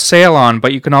you can sail on,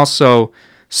 but you can also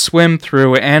swim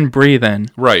through and breathe in.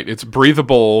 Right, it's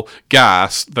breathable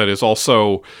gas that is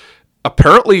also...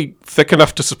 apparently thick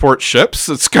enough to support ships.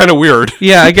 It's kind of weird.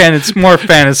 Yeah, again, it's more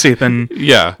fantasy than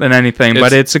anything,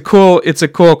 but it's a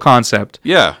cool concept.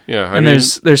 Yeah.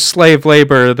 There's slave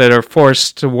labor that are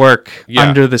forced to work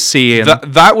under the sea. And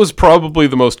that was probably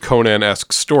the most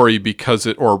Conan-esque story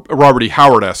or Robert E.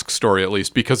 Howard-esque story at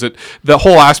least, because the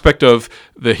whole aspect of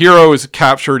the hero is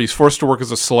captured, he's forced to work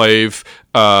as a slave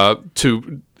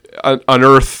to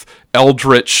unearth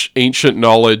eldritch ancient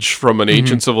knowledge from an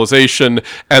ancient civilization,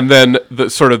 and then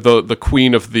the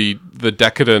queen of the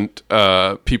decadent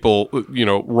people,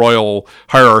 royal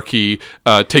hierarchy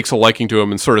takes a liking to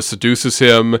him and sort of seduces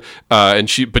him,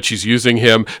 but she's using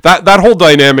him. That whole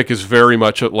dynamic is very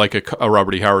much like a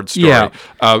Robert E. Howard story.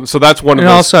 Yeah. So that's one of those.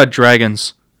 And also had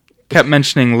dragons. Kept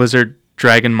mentioning lizard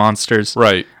dragon monsters.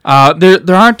 Right.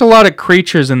 There aren't a lot of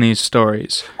creatures in these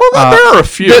stories. Well, there are a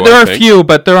few. There are a few,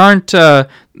 but there aren't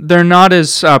they're not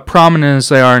as prominent as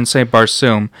they are in, say,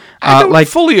 Barsoom. I don't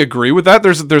fully agree with that.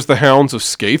 There's the Hounds of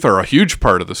Skaith are a huge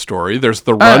part of the story. There's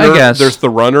the runner. There's the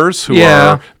runners who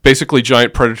are basically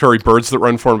giant predatory birds that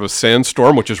run in front of a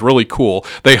sandstorm, which is really cool.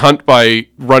 They hunt by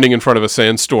running in front of a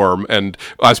sandstorm, and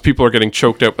as people are getting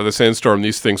choked out by the sandstorm,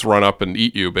 these things run up and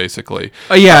eat you, basically.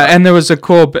 And there was a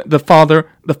cool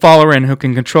the Falloran who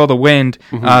can control the wind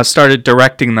started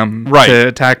directing them to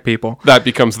attack people. That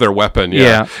becomes their weapon.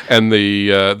 Yeah. And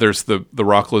there's the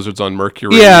rock lizards on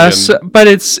Mercury. Yes, but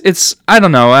it's I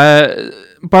don't know.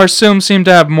 Barsoom seemed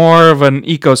to have more of an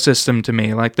ecosystem to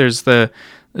me. Like there's the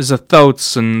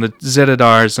Thoats and the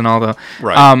Zitidars and all the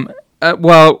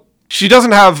well. She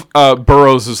doesn't have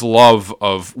Burroughs' love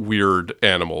of weird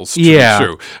animals. To be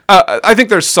true. I think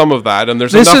there's some of that, and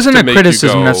this isn't a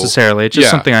criticism necessarily. It's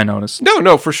just something I noticed.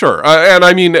 No, for sure. And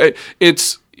I mean,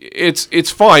 it's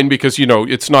fine because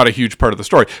it's not a huge part of the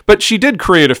story. But she did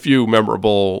create a few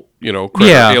memorable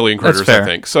alien critters. I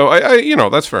think so. I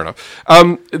that's fair enough.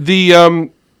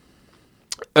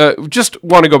 Just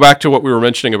want to go back to what we were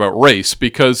mentioning about race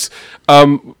because.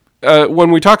 When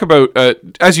we talk about,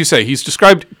 as you say, he's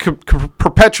described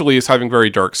perpetually as having very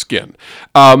dark skin.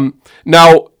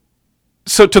 Now,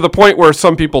 so to the point where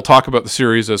some people talk about the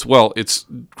series as, well, it's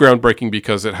groundbreaking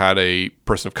because it had a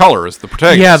person of color as the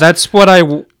protagonist. Yeah, that's what I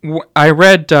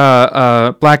read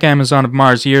Black Amazon of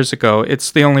Mars years ago.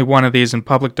 It's the only one of these in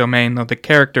public domain, though the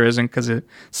character isn't because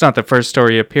it's not the first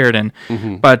story he appeared in.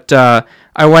 Mm-hmm. But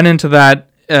I went into that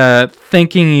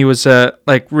thinking he was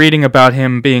reading about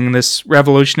him being this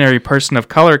revolutionary person of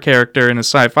color character in a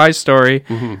sci-fi story,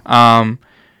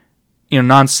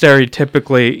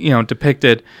 non-stereotypically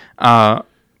depicted,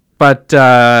 but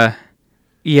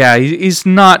he's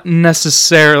not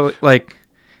necessarily like.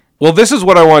 Well, this is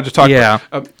what I wanted to talk about.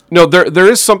 No, there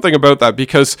is something about that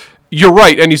because. You're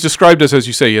right, and he's described as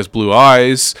you say, he has blue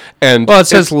eyes, and it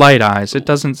says light eyes. It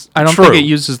doesn't. I don't think it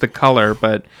uses the color,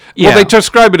 but well, they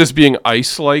describe it as being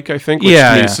ice-like, I think, which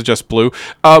to me suggests blue.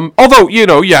 Although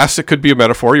yes, it could be a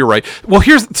metaphor. You're right. Well,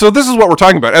 this is what we're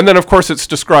talking about, and then of course it's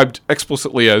described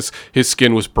explicitly as his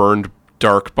skin was burned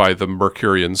dark by the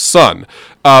Mercurian sun.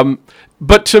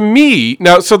 But to me,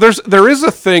 now, so there is a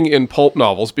thing in pulp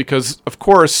novels because, of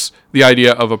course, the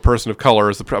idea of a person of color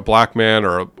as a black man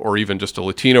or even just a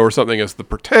Latino or something as the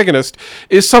protagonist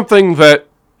is something that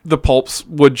the pulps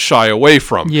would shy away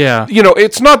from. Yeah.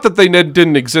 It's not that they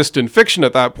didn't exist in fiction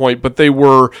at that point, but they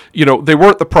were, they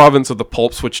weren't the province of the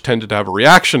pulps, which tended to have a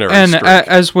reactionary streak. And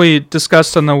as we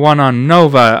discussed on the one on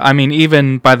Nova, I mean,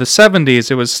 even by the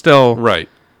 70s, it was still... Right.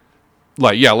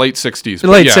 Late 60s.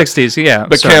 Late 60s, yeah.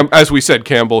 But as we said,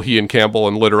 Campbell,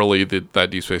 and literally that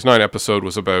Deep Space Nine episode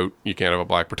was about you can't have a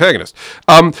black protagonist.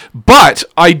 But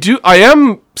I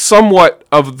am somewhat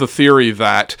of the theory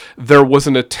that there was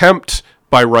an attempt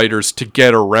by writers to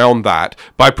get around that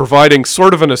by providing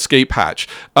sort of an escape hatch.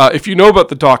 If you know about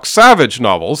the Doc Savage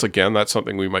novels, again, that's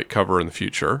something we might cover in the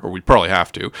future, or we probably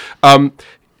have to.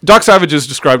 Doc Savage is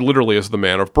described literally as the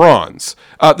man of bronze.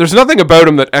 There's nothing about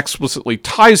him that explicitly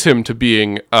ties him to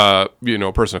being, a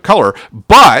person of color.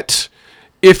 But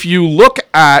if you look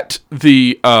at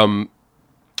the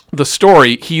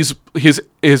story,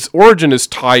 his origin is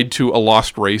tied to a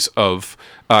lost race of,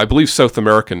 I believe, South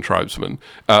American tribesmen,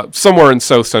 somewhere in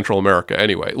South Central America.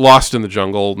 Anyway, lost in the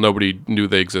jungle. Nobody knew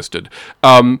they existed.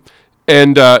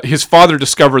 And his father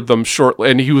discovered them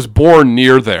shortly, and he was born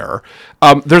near there.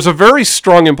 There's a very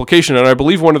strong implication, and I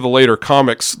believe one of the later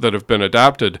comics that have been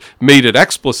adapted made it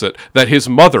explicit that his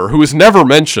mother, who is never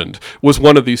mentioned, was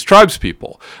one of these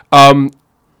tribespeople.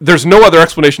 There's no other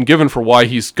explanation given for why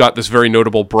he's got this very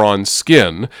notable bronze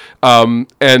skin,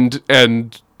 and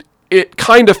it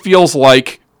kind of feels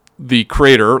like the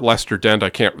creator, Lester Dent,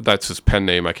 that's his pen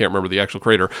name, I can't remember the actual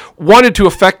creator, wanted to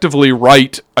effectively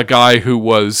write a guy who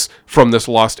was from this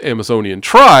lost Amazonian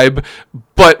tribe,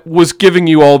 but was giving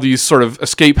you all these sort of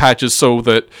escape hatches so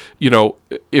that,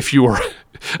 if you were...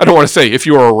 I don't want to say if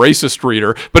you are a racist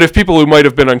reader, but if people who might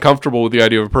have been uncomfortable with the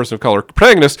idea of a person of color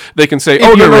protagonist, they can say,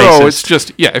 no, it's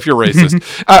just, if you're racist.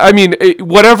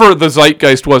 Whatever the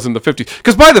zeitgeist was in the 50s,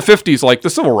 because by the 50s, the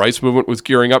civil rights movement was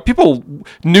gearing up. People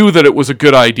knew that it was a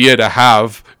good idea to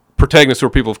have protagonists who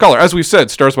were people of color. As we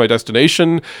said, Stars My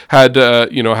Destination had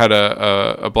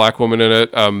a black woman in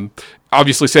it.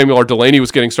 Obviously, Samuel R. Delany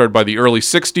was getting started by the early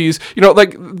 60s.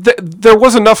 There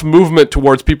was enough movement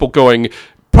towards people going...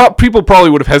 people probably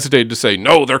would have hesitated to say,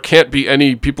 no, there can't be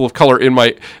any people of color in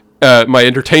my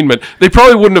entertainment. They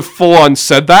probably wouldn't have full on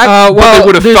said that, but they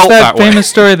would have felt that way. There's that famous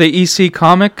story, the EC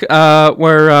comic,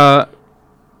 where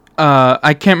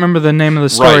I can't remember the name of the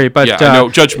story, right. but yeah, I know,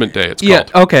 Judgment Day. It's yeah,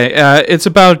 called. okay. It's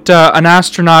about an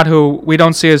astronaut who we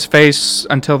don't see his face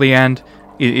until the end.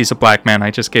 He's a black man. I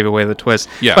just gave away the twist.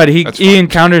 Yeah, but he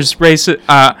encounters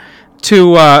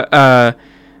two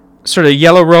sort of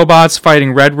yellow robots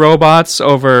fighting red robots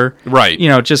over, right.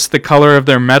 Just the color of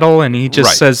their metal, and he just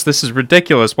Right. says, "This is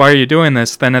ridiculous. Why are you doing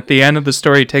this?" Then at the end of the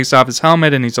story, he takes off his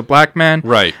helmet, and he's a black man.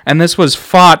 Right. And this was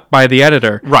fought by the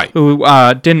editor, Right. who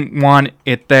didn't want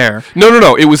it there.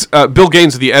 No. It was Bill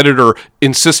Gaines, the editor,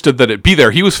 insisted that it be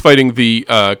there. He was fighting the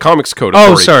Comics Code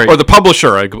Authority. Oh, sorry. Or the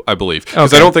publisher, I believe.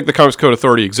 Because I Okay. don't think the Comics Code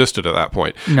Authority existed at that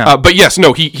point. No. But yes,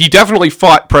 no, he definitely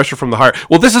fought pressure from the higher.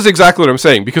 Well, this is exactly what I'm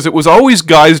saying, because it was always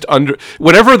guised under...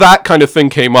 Whenever that kind of thing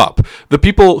came up, the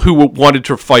people who wanted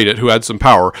to fight it, who had some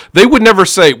power, they would never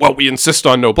say, well, we insist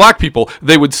on no black people.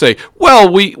 They would say, well,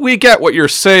 we get what you're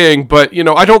saying, but,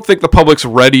 I don't think the public's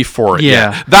ready for it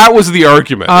Yeah. yet. That was the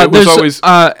argument. It was always...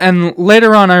 and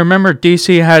later on, I remember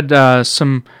DC had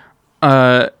some.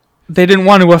 They didn't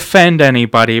want to offend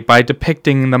anybody by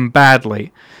depicting them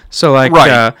badly, so like,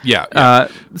 Right. Yeah.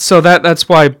 So that's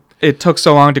why it took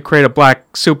so long to create a black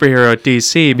superhero at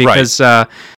DC, because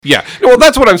Yeah, well,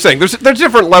 that's what I'm saying. There's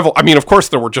different level. I mean, of course,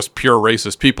 there were just pure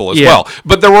racist people as Yeah. well,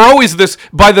 but there were always this.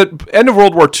 By the end of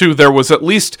World War II, there was at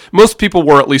least most people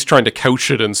were at least trying to couch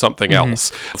it in something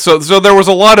else. So there was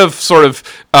a lot of sort of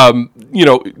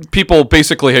people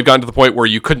basically had gotten to the point where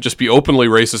you couldn't just be openly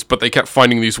racist, but they kept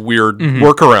finding these weird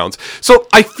workarounds. So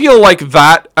I feel like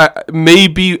that may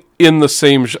be in the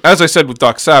same, as I said with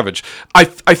Doc Savage, I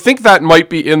think that might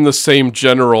be in the same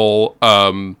general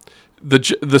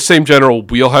the same general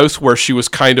wheelhouse where she was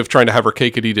kind of trying to have her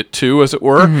cake and eat it too, as it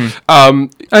were. I can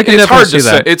It's hard definitely to see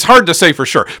that. say. It's hard to say for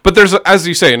sure, but there's, as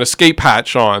you say, an escape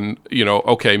hatch on.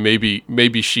 Okay,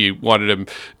 maybe she wanted him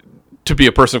to be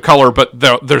a person of color, but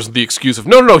there's the excuse of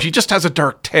no, he just has a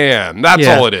dark tan. That's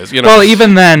all it is. Well,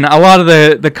 even then, a lot of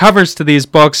the covers to these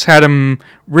books had him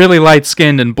really light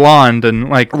skinned and blonde, and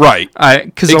like Right.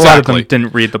 because a lot of them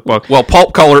didn't read the book. Well,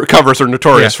 pulp color covers are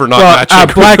notorious for not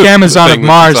matching. Black the Amazon of thing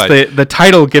Mars. that's inside. The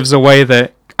title gives away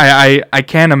the. I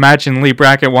can't imagine Lee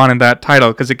Brackett wanted that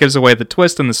title because it gives away the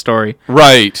twist in the story.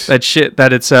 Right.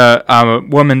 That it's a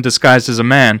woman disguised as a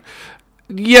man.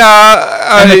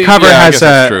 Yeah, And the cover I has guess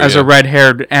that's true, a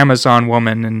red-haired Amazon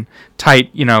woman in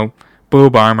tight,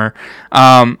 boob armor.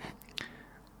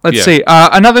 Let's see.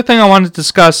 Another thing I wanted to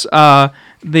discuss: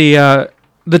 the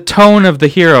tone of the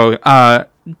hero.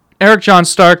 Eric John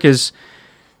Stark is.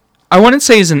 I wouldn't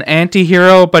say he's an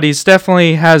anti-hero, but he's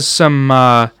definitely has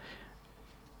some.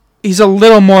 He's a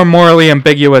little more morally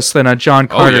ambiguous than a John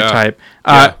Carter type.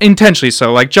 Intentionally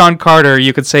so. Like John Carter,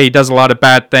 you could say he does a lot of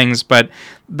bad things, but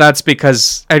that's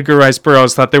because Edgar Rice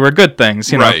Burroughs thought they were good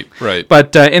things, Right.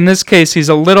 But in this case, he's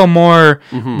a little more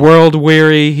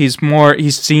world-weary. He's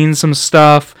seen some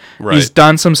stuff. Right. He's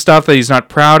done some stuff that he's not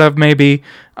proud of, maybe,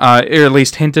 or at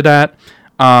least hinted at.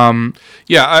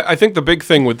 I think the big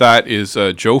thing with that is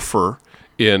Joffer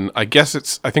in, I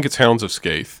think it's Hounds of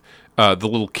Skaith. The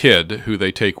little kid who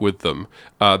they take with them.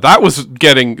 That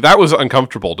was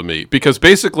uncomfortable to me because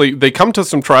basically they come to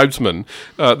some tribesmen.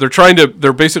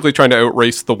 They're basically trying to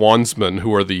outrace the Wandsmen,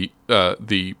 who are the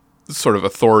sort of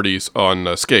authorities on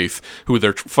Skaith, who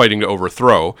they're fighting to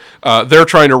overthrow. They're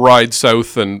trying to ride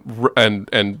south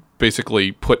and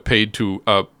basically put paid to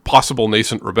a possible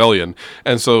nascent rebellion.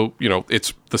 And so,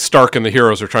 it's the Stark and the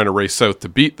heroes are trying to race south to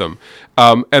beat them.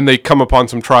 And they come upon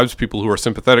some tribespeople who are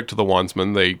sympathetic to the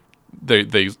Wandsmen.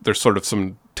 There's sort of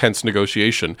some tense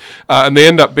negotiation. And they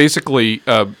end up basically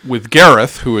with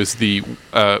Gareth, who is the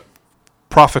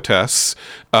prophetess,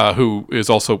 who is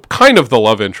also kind of the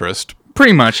love interest.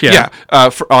 Pretty much, yeah. Yeah,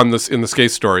 in the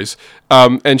Skaith stories.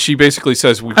 And she basically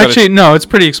says... no, it's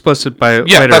pretty explicit by later on.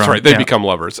 Yeah, that's right. They become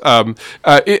lovers.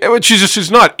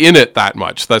 She's not in it that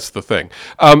much. That's the thing.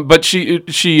 But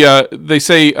they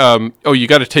say, you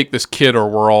got to take this kid or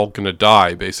we're all going to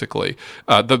die, basically.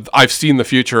 I've seen the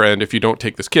future, and if you don't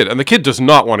take this kid. And the kid does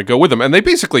not want to go with them. And they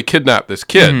basically kidnap this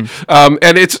kid. And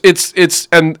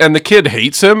and the kid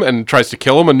hates him and tries to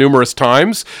kill him numerous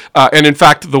times. And in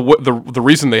fact, the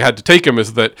reason they had to take him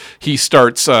is that he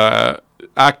starts...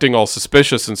 acting all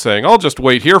suspicious and saying, I'll just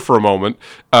wait here for a moment.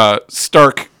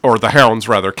 Stark or the hounds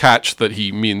rather, catch that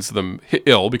he means them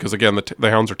ill, because again, the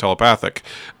hounds are telepathic,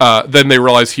 then they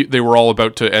realize they were all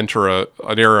about to enter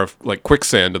an era of like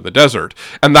quicksand in the desert.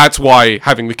 And that's why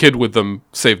having the kid with them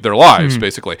saved their lives,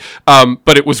 basically.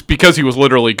 But it was because he was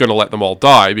literally going to let them all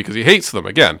die because he hates them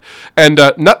again. And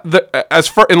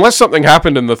unless something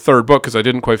happened in the third book, because I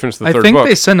didn't quite finish the third book. I think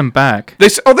they send him back. They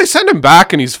send him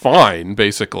back and he's fine,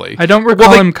 basically. I don't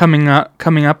recall him coming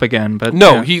up again, but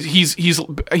no, yeah.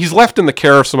 He's left in the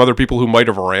care of some other people who might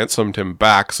have ransomed him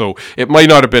back, so it might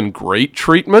not have been great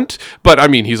treatment, but I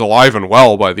mean, he's alive and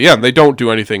well by the end. They don't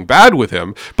do anything bad with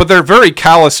him, but they're very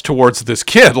callous towards this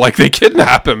kid, like they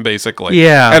kidnap him, basically.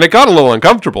 Yeah. And it got a little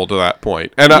uncomfortable to that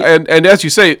point. And and as you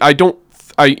say, I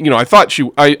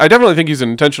definitely think he's an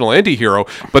intentional anti-hero,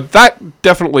 but that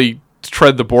definitely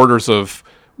tread the borders of,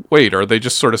 wait, are they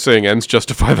just sort of saying ends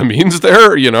justify the means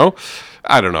there,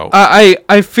 I don't know.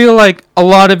 I feel like a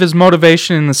lot of his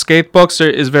motivation in the Scathe books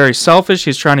is very selfish.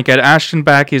 He's trying to get Ashton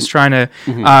back. He's trying to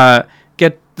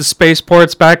get the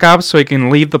spaceports back up so he can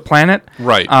leave the planet.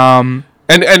 Right. And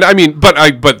I mean,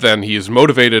 but then he is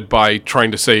motivated by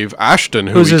trying to save Ashton,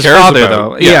 who's his cares father,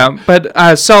 about. though. Yeah,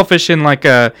 but selfish in like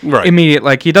a immediate,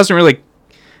 like he doesn't really,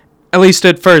 at least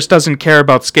at first, doesn't care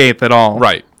about Scathe at all.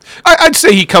 Right. I'd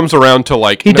say he comes around to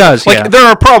he does. Like there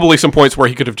are probably some points where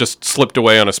he could have just slipped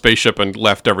away on a spaceship and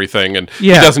left everything, and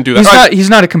he doesn't do that. He's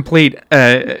not a complete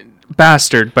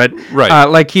bastard, but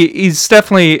like he's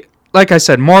definitely, like I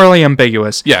said, morally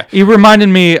ambiguous. Yeah, he reminded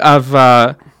me of.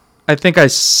 I think I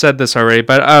said this already,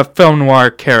 but a film noir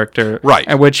character,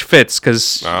 right? Which fits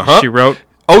because she wrote.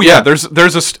 Oh yeah, there's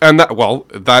that's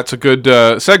a good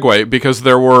segue, because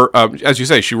there were, as you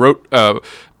say, she wrote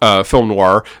film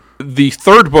noir. The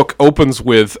third book opens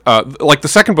with, like the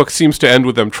second book seems to end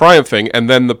with them triumphing, and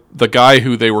then the guy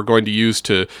who they were going to use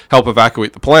to help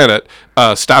evacuate the planet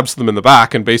stabs them in the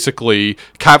back and basically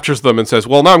captures them and says,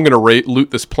 well, now I'm going to loot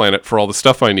this planet for all the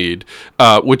stuff I need,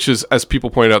 which is, as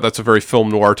people point out, that's a very film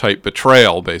noir type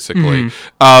betrayal, basically.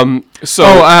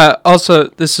 Also,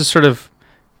 this is sort of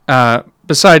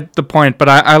beside the point, but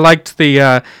I liked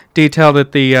the detail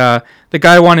that the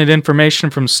guy wanted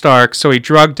information from Stark, so he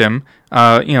drugged him,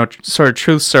 sort of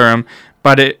truth serum,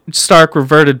 but Stark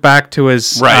reverted back to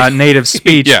his native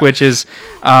speech, which is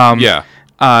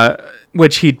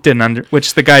which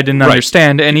the guy didn't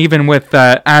understand, and even with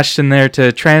Ashton there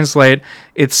to translate,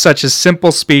 it's such a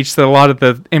simple speech that a lot of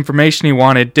the information he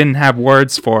wanted didn't have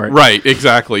words for it. Right,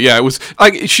 exactly. Yeah, it was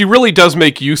like she really does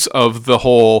make use of the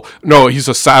whole, no, he's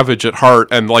a savage at heart,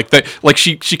 and like that, like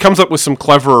she comes up with some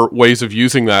clever ways of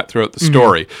using that throughout the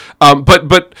story.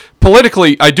 But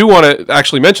politically, I do want to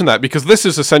actually mention that, because this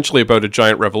is essentially about a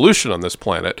giant revolution on this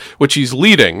planet, which he's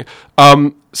leading.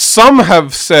 Some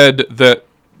have said that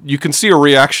you can see a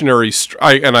reactionary,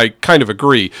 and I kind of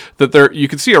agree, that you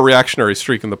can see a reactionary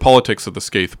streak in the politics of the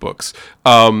Scathe books.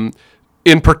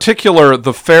 In particular,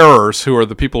 the Farers, who are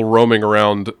the people roaming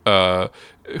around,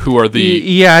 who are the...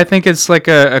 Yeah, I think it's like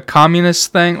a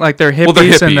communist thing, like they're hippies. Well,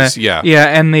 they're hippies, yeah. Yeah,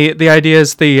 and the idea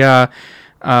is the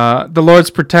Lord's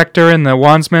Protector and the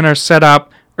Wandsmen are set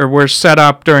up, or were set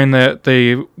up during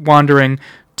the wandering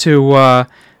to...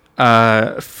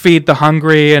 feed the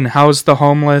hungry and house the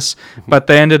homeless, but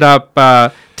they ended up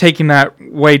taking that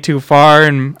way too far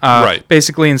and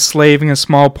basically enslaving a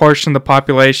small portion of the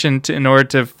population in order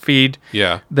to feed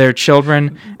their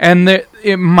children. And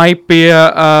it might be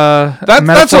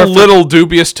that's a little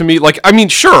dubious to me. Like, I mean,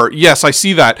 sure, yes, I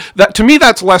see that. That to me,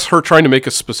 that's less her trying to make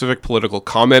a specific political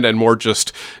comment and more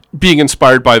just being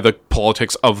inspired by the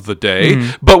politics of the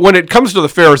day. But when it comes to the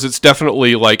Farers, it's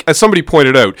definitely like, as somebody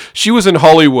pointed out, she was in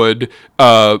Hollywood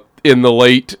in the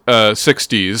late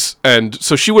 60s, and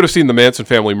so she would have seen the Manson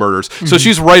family murders. So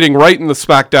she's writing right in the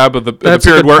smack dab of the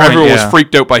period where everyone was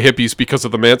freaked out by hippies because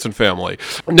of the Manson family.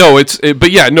 No,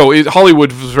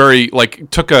 Hollywood was very, like,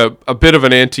 took a bit of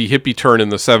an anti-hippie turn in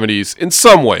the 70s in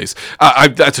some ways.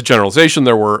 That's a generalization.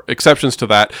 There were exceptions to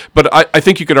that, but I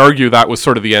think you could argue that was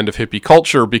sort of the end of hippie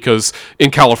culture, because in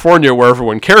California, where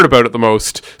everyone cared about it the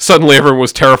most, suddenly everyone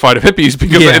was terrified of hippies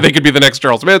because they could be the next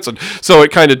Charles Manson. So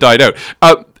it kind of died out.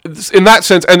 In that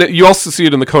sense, and you also see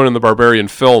it in the Conan the Barbarian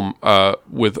film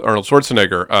with Arnold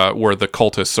Schwarzenegger, where the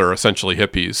cultists are essentially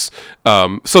hippies.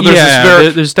 So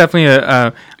there's there's definitely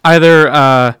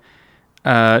either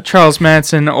Charles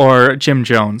Manson or Jim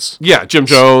Jones. Yeah, Jim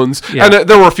Jones, Yeah. and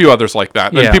there were a few others like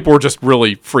that. And Yeah. people were just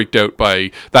really freaked out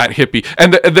by that hippie.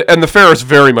 And the Ferris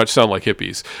very much sound like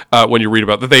hippies when you read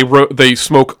about that. They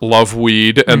smoke love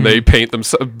weed and they paint them.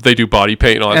 They do body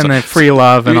paint and all that And stuff. they free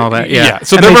love and all that. Yeah. Yeah,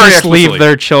 so and they're they very just leave explicitly-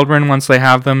 their children once they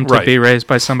have them to Right. be raised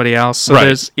by somebody else. So Right.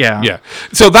 there's Yeah.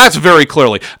 So that's very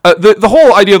clearly the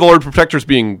whole idea of the Lord Protectors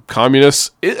being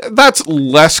communists. That's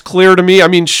less clear to me. I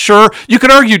mean, sure, you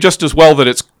could argue just as well that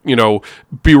it's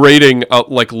berating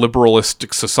like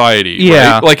liberalistic society.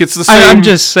 Yeah. Right? Like it's the same. I'm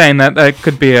just saying that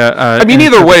could be a I mean,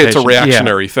 either way, it's a interpretation.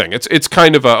 reactionary thing. It's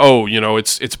kind of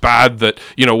it's bad that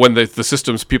when the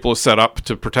systems people have set up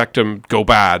to protect him go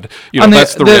bad.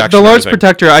 That's the reactionary the Lord's thing.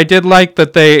 Protector, I did like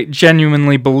that they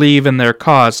genuinely believe in their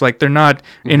cause. Like they're not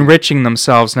enriching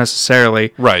themselves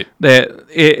necessarily. Right.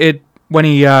 When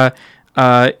he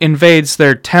invades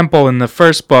their temple in the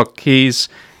first book, he's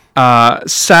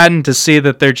saddened to see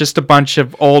that they're just a bunch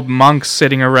of old monks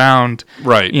sitting around.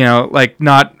 Right. Like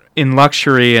not in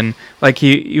luxury, and like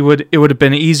it would have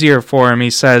been easier for him, he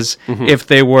says, if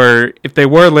they were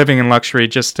living in luxury,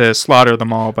 just to slaughter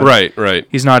them all. But Right.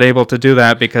 he's not able to do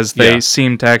that because they Yeah.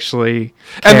 seem to actually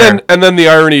care. And then the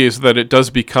irony is that it does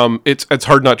become it's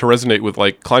hard not to resonate with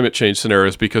like climate change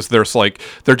scenarios because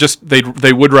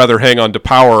they would rather hang on to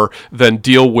power than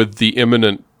deal with the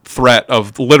imminent threat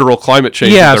of literal climate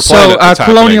change. Yeah, of their so planet that's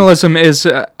happening. colonialism is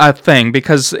a thing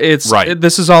because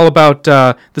this is all about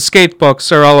the Skate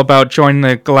books are all about joining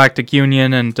the Galactic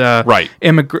Union and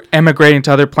emigrating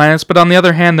to other planets. But on the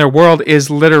other hand, their world is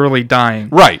literally dying.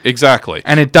 Right, exactly.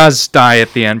 And it does die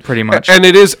at the end, pretty much. And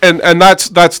it is, and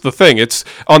that's the thing. It's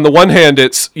on the one hand,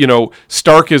 it's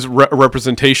Stark is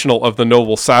representational of the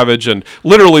noble savage, and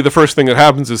literally the first thing that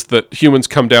happens is that humans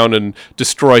come down and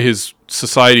destroy his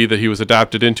society that he was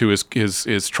adapted into,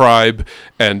 his tribe,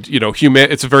 and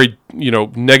it's a very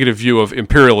negative view of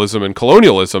imperialism and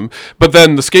colonialism. But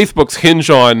then the Skaith books hinge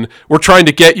on we're trying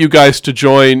to get you guys to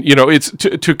join, it's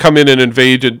to come in and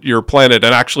invade your planet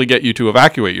and actually get you to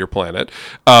evacuate your planet.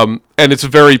 And it's a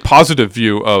very positive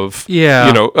view of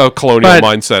a colonial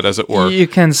mindset, as it were. You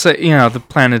can say the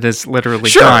planet is literally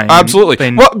sure, dying.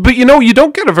 Absolutely. But you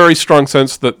don't get a very strong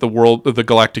sense that the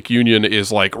Galactic Union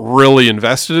is like really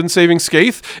invested in saving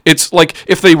Skaith. It's like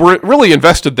if they were really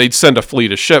invested, they'd send a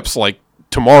fleet of ships like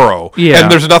tomorrow. Yeah. And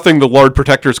there's nothing the Lord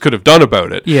Protectors could have done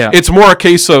about it. Yeah. It's more a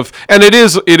case of, and it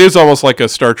is almost like a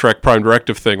Star Trek Prime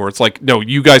Directive thing where it's like, no,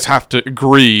 you guys have to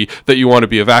agree that you want to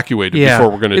be evacuated before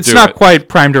we're going to do it. It's not quite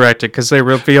Prime Directive because they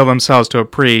reveal themselves to a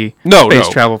space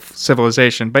travel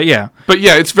civilization. But yeah,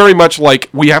 it's very much like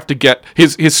we have to get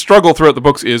his struggle throughout the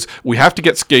books is we have to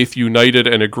get Skaith united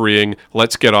and agreeing.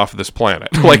 Let's get off this planet.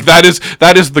 Like that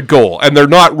is the goal, and they're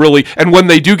not really. And when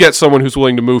they do get someone who's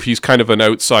willing to move, he's kind of an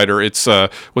outsider. It's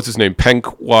what's his name?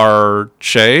 Penkwar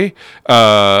Che.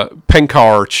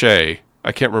 Penkar Che.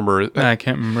 I can't remember.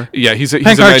 Yeah, he's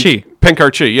Penkar Chi.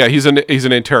 Penkar Chi. Yeah, he's an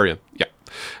Antarian. Yeah.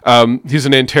 He's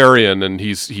an Antarian, and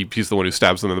he's the one who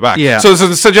stabs them in the back. Yeah. So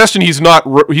the suggestion he's not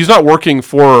working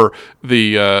for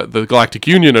the Galactic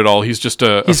Union at all. He's just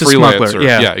a freelancer. Smuggler,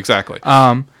 yeah. Yeah, exactly.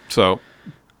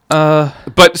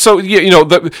 But so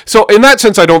so in that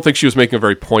sense, I don't think she was making a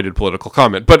very pointed political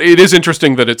comment. But it is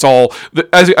interesting that it's all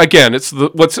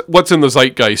it's what's in the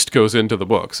zeitgeist goes into the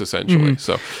books essentially.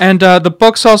 So and the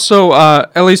books also,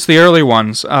 at least the early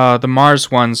ones, the Mars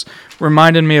ones,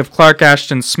 reminded me of Clark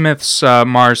Ashton Smith's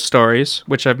Mars stories,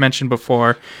 which I've mentioned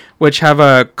before, which have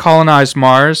a colonized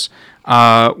Mars.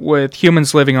 With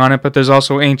humans living on it, but there's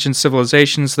also ancient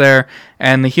civilizations there,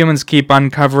 and the humans keep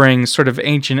uncovering sort of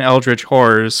ancient eldritch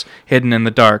horrors hidden in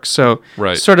the dark. So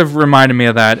sort of reminded me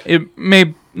of that. It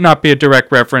may not be a direct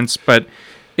reference, but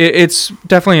it's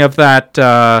definitely of that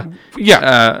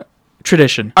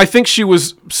tradition. I think she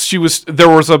was there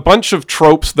was a bunch of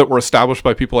tropes that were established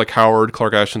by people like Howard,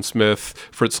 Clark Ashton Smith,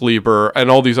 Fritz Lieber, and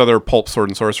all these other pulp sword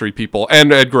and sorcery people,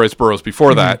 and Edgar Rice Burroughs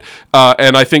before that.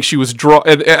 And I think she was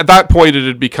at that point it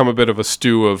had become a bit of a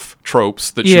stew of tropes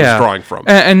that she was drawing from.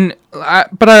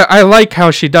 But I like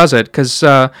how she does it because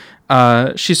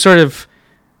she sort of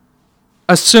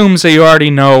assumes that you already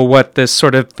know what this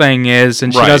sort of thing is,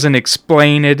 and she doesn't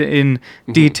explain it in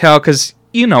detail because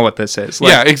you know what this is.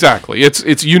 Yeah, exactly. It's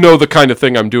the kind of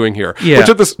thing I'm doing here. Yeah.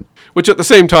 Which at the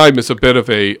same time is a bit of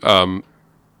a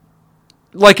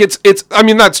like it's I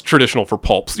mean, that's traditional for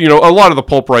pulps. You know, a lot of the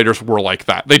pulp writers were like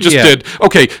that. They just did,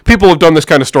 okay, people have done this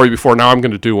kind of story before, now I'm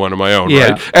going to do one of my own,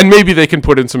 right? And maybe they can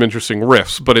put in some interesting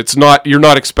riffs, but it's not, you're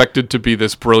not expected to be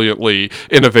this brilliantly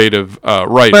innovative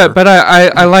writer. But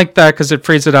I like that because it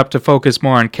frees it up to focus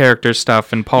more on character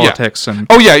stuff and politics. And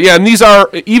and these are,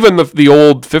 even the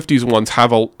old 50s ones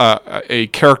have a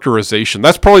characterization.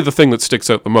 That's probably the thing that sticks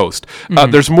out the most.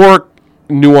 There's more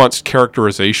nuanced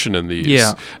characterization in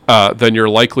these than you're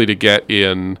likely to get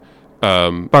in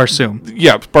Barsoom.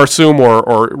 Yeah, Barsoom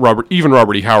or Robert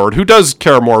E. Howard, who does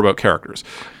care more about characters.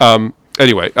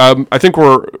 Anyway, I think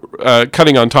we're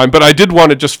cutting on time, but I did want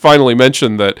to just finally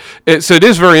mention that it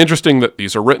is very interesting that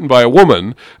these are written by a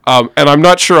woman, and I'm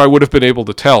not sure I would have been able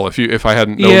to tell if I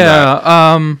hadn't known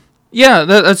that. Yeah,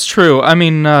 that's true. I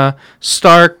mean,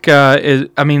 Stark is.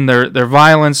 I mean, they're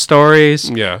violent stories.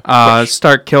 Yeah.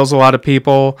 Stark kills a lot of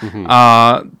people.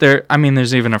 There. I mean,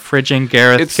 there's even a Phrygian.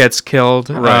 Gareth gets killed.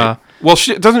 Right. Well,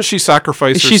 doesn't she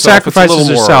sacrifice herself? She sacrifices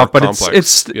herself, but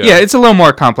complex. it's a little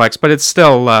more complex, but it's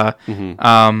still a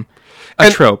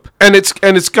trope. And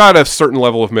it's got a certain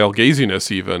level of male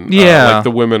gaziness even. Like the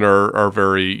women are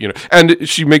very, you know, and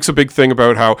she makes a big thing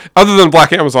about how, other than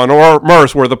Black Amazon or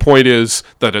Mars, where the point is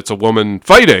that it's a woman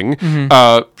fighting,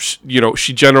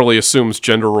 she generally assumes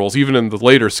gender roles. Even in the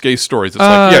later Scathe stories, it's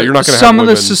like, you're not going to have some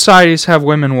women. of the societies have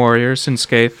women warriors in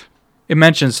Scathe. It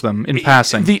mentions them in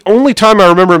passing. The only time I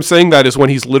remember him saying that is when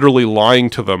he's literally lying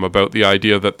to them about the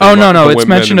idea that it's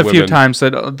mentioned a few times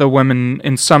that the women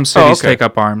in some cities take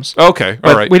up arms. Okay,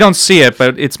 all right. We don't see it,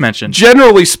 but it's mentioned.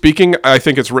 Generally speaking, I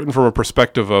think it's written from a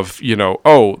perspective of,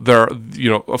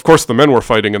 of course the men were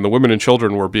fighting and the women and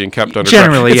children were being kept under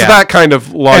generally, It's that kind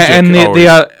of logic.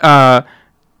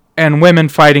 And women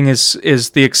fighting is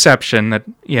the exception.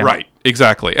 Right.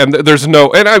 Exactly, and there's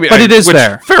no, and I mean, but it is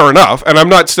there. Fair enough, and I'm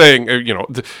not saying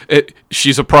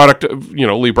she's a product of,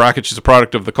 Lee Brackett. She's a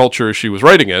product of the culture she was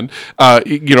writing in.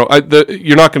 You're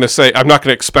not going to say, I'm not going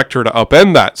to expect her to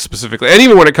upend that specifically, and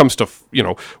even when it comes to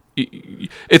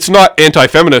it's not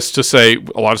anti-feminist to say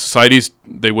a lot of societies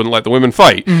they wouldn't let the women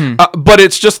fight, but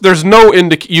it's just there's no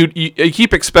you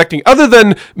keep expecting, other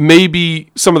than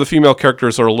maybe some of the female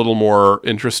characters are a little more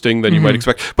interesting than you might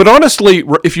expect. But honestly,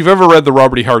 if you've ever read the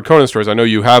Robert E. Howard Conan stories, I know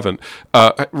you haven't,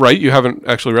 right? You haven't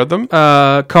actually read them?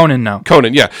 Conan, no.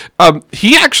 Conan, yeah.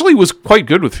 He actually was quite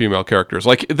good with female characters.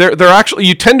 Like they're actually,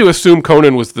 you tend to assume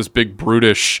Conan was this big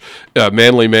brutish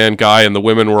manly man guy, and the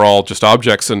women were all just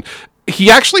objects, and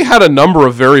he actually had a number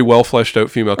of very well fleshed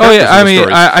out female characters. Oh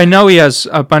yeah, I know he has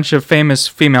a bunch of famous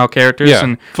female characters,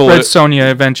 and Red Sonja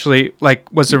eventually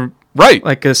was a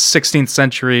like a 16th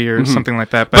century or something like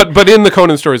that. But in the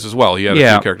Conan stories as well, he had a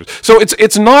few characters. So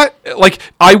it's not like,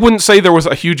 I wouldn't say there was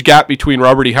a huge gap between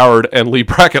Robert E. Howard and Lee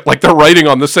Brackett. Like they're writing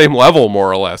on the same level more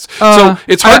or less. So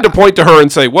it's hard to point to her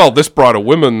and say, well, this brought a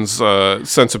women's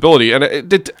sensibility, and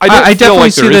I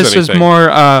definitely see this as more.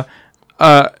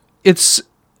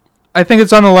 I think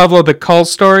it's on the level of the Cull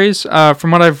stories.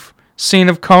 From what I've seen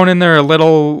of Conan, they're a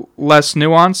little less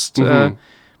nuanced.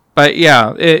 But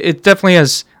yeah, it definitely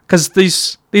has, because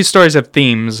these stories have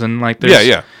themes, and like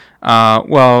there's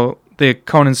the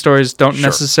Conan stories don't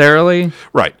necessarily.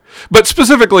 Right. But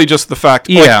specifically just the fact,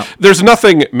 there's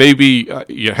nothing, maybe,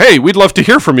 hey, we'd love to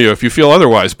hear from you if you feel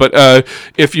otherwise. But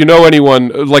if you know anyone,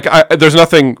 there's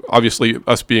nothing, obviously,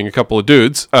 us being a couple of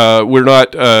dudes, we're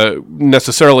not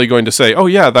necessarily going to say, oh,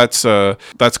 yeah, that's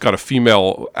got a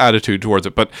female attitude towards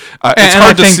it. But it's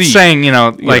hard to see. Saying,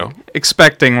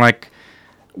 expecting,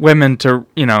 women to,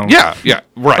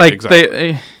 right,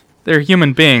 exactly. They're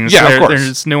human beings. Yeah, of course. They're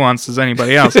as nuanced as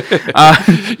anybody else.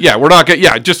 We're not.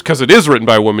 Just because it is written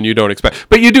by a woman, you don't expect.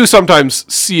 But you do sometimes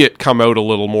see it come out a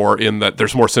little more in that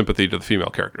there's more sympathy to the female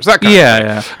characters. That kind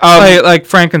of thing. Like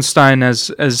Frankenstein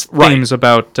as themes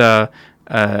about.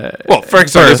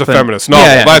 Frankenstein is a feminist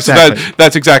novel.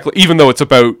 That's exactly. Even though it's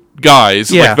about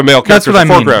guys, like the male characters are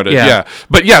foregrounded.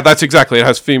 But that's exactly, it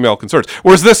has female concerns.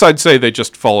 Whereas this, I'd say they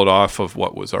just followed off of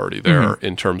what was already there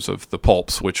in terms of the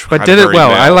pulps, but did it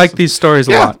well. I like these stories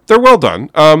a lot. They're well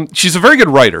done. She's a very good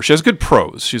writer. She has good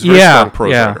prose. She's a very strong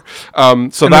prose writer.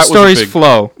 So and the stories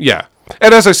flow. Yeah,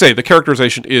 and as I say, the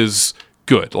characterization is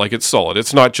good. Like it's solid.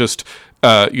 It's not just.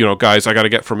 Guys, I got to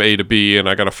get from A to B, and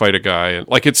I got to fight a guy, and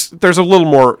there's a little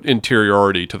more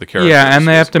interiority to the characters. Yeah, and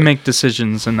they have to make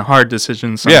decisions, and hard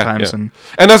decisions sometimes. And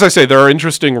as I say, there are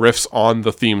interesting riffs on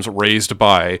the themes raised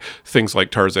by things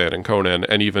like Tarzan and Conan,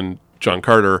 and even John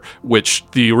Carter, which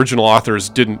the original authors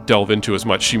didn't delve into as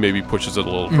much. She maybe pushes it a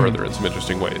little further in some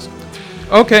interesting ways.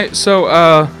 Okay, so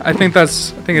I think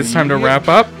it's time to wrap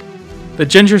up. The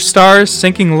Ginger Stars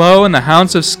sinking low, and the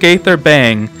Hounds of Scathe are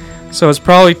baying. So it's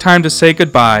probably time to say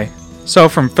goodbye. So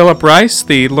from Philip Rice,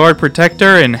 the Lord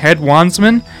Protector and Head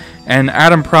Wandsman, and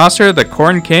Adam Prosser, the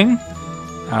Corn King,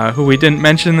 who we didn't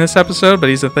mention in this episode, but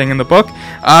he's a thing in the book,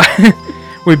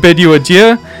 we bid you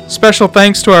adieu. Special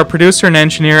thanks to our producer and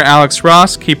engineer Alex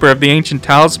Ross, keeper of the ancient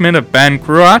talisman of Ban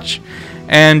Cruach,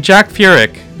 and Jack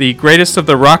Furyk, the greatest of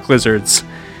the rock lizards.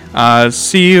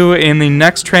 See you in the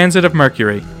next transit of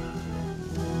Mercury.